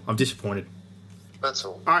 That's all. I'm disappointed. That's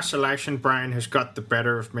all. Isolation brain has got the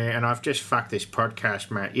better of me, and I've just fucked this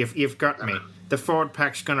podcast, mate. You've got me. The forward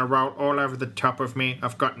pack's gonna roll all over the top of me.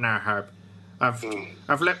 I've got no hope.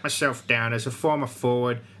 I've let myself down as a former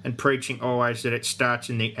forward and preaching always that it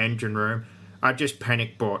starts in the engine room. I just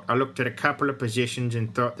panic bought. I looked at a couple of positions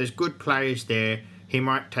and thought there's good players there. He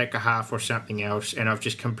might take a half or something else, and I've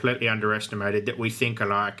just completely underestimated that we think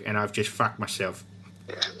alike, and I've just fucked myself.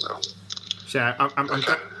 Yeah, no. So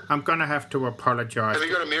I'm going to have to apologise. Have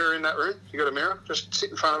you got a mirror in that room? You got a mirror? Just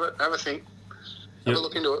sit in front of it, have a think, have a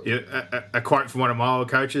look into it. Yeah, a quote from one of my old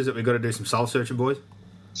coaches that we've got to do some soul searching, boys.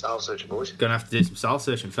 Soul searching, boys. Going to have to do some soul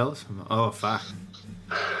searching, fellas. Oh, fuck.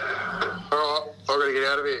 All right, I've got to get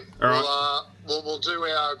out of here. All right. We'll do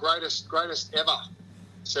our greatest ever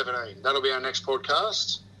 17. That'll be our next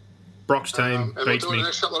podcast. Brock's team and we'll beats do it me. in the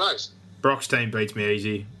next couple of days. Brock's team beats me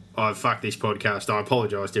easy. I've fucked this podcast. I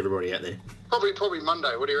apologise to everybody out there. Probably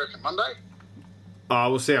Monday. What do you reckon? Monday?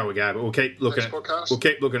 We'll see how we go, but we'll keep looking Next podcast? We'll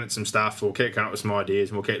keep looking at some stuff. We'll keep coming up with some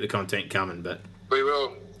ideas, and we'll keep the content coming. But we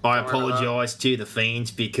will. I apologise to the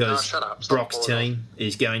fans because shut up. Stop Brock's team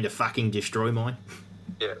is going to fucking destroy mine.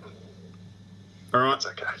 Yeah. All right, That's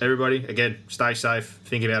okay. Everybody, again, stay safe,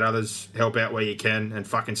 think about others, help out where you can, and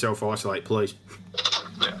fucking self-isolate, please.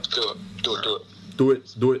 Yeah, do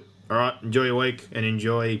it. Do it. All right, enjoy your week and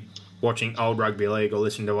enjoy watching old rugby league or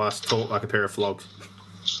listen to us talk like a pair of flogs.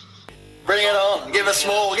 Bring it on. Give us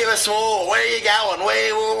more. Where are you going?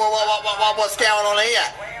 What's going on here?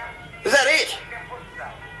 Is that it?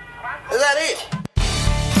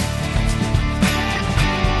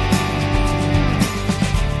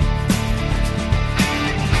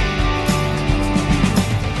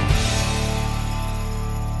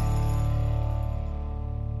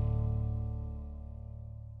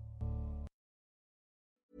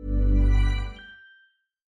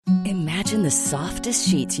 Imagine the softest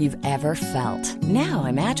sheets you've ever felt. Now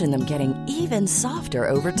imagine them getting even softer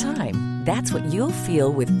over time. That's what you'll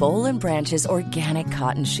feel with Boll & Branch's organic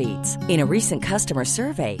cotton sheets. In a recent customer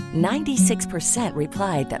survey, 96%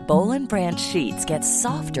 replied that Boll & Branch sheets get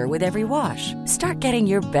softer with every wash. Start getting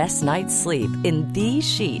your best night's sleep in these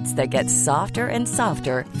sheets that get softer and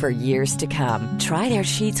softer for years to come. Try their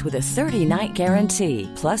sheets with a 30-night guarantee.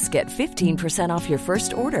 Plus, get 15% off your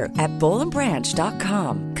first order at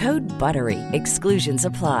bollandbranch.com. Code BUTTERY. Exclusions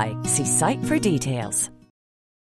apply. See site for details.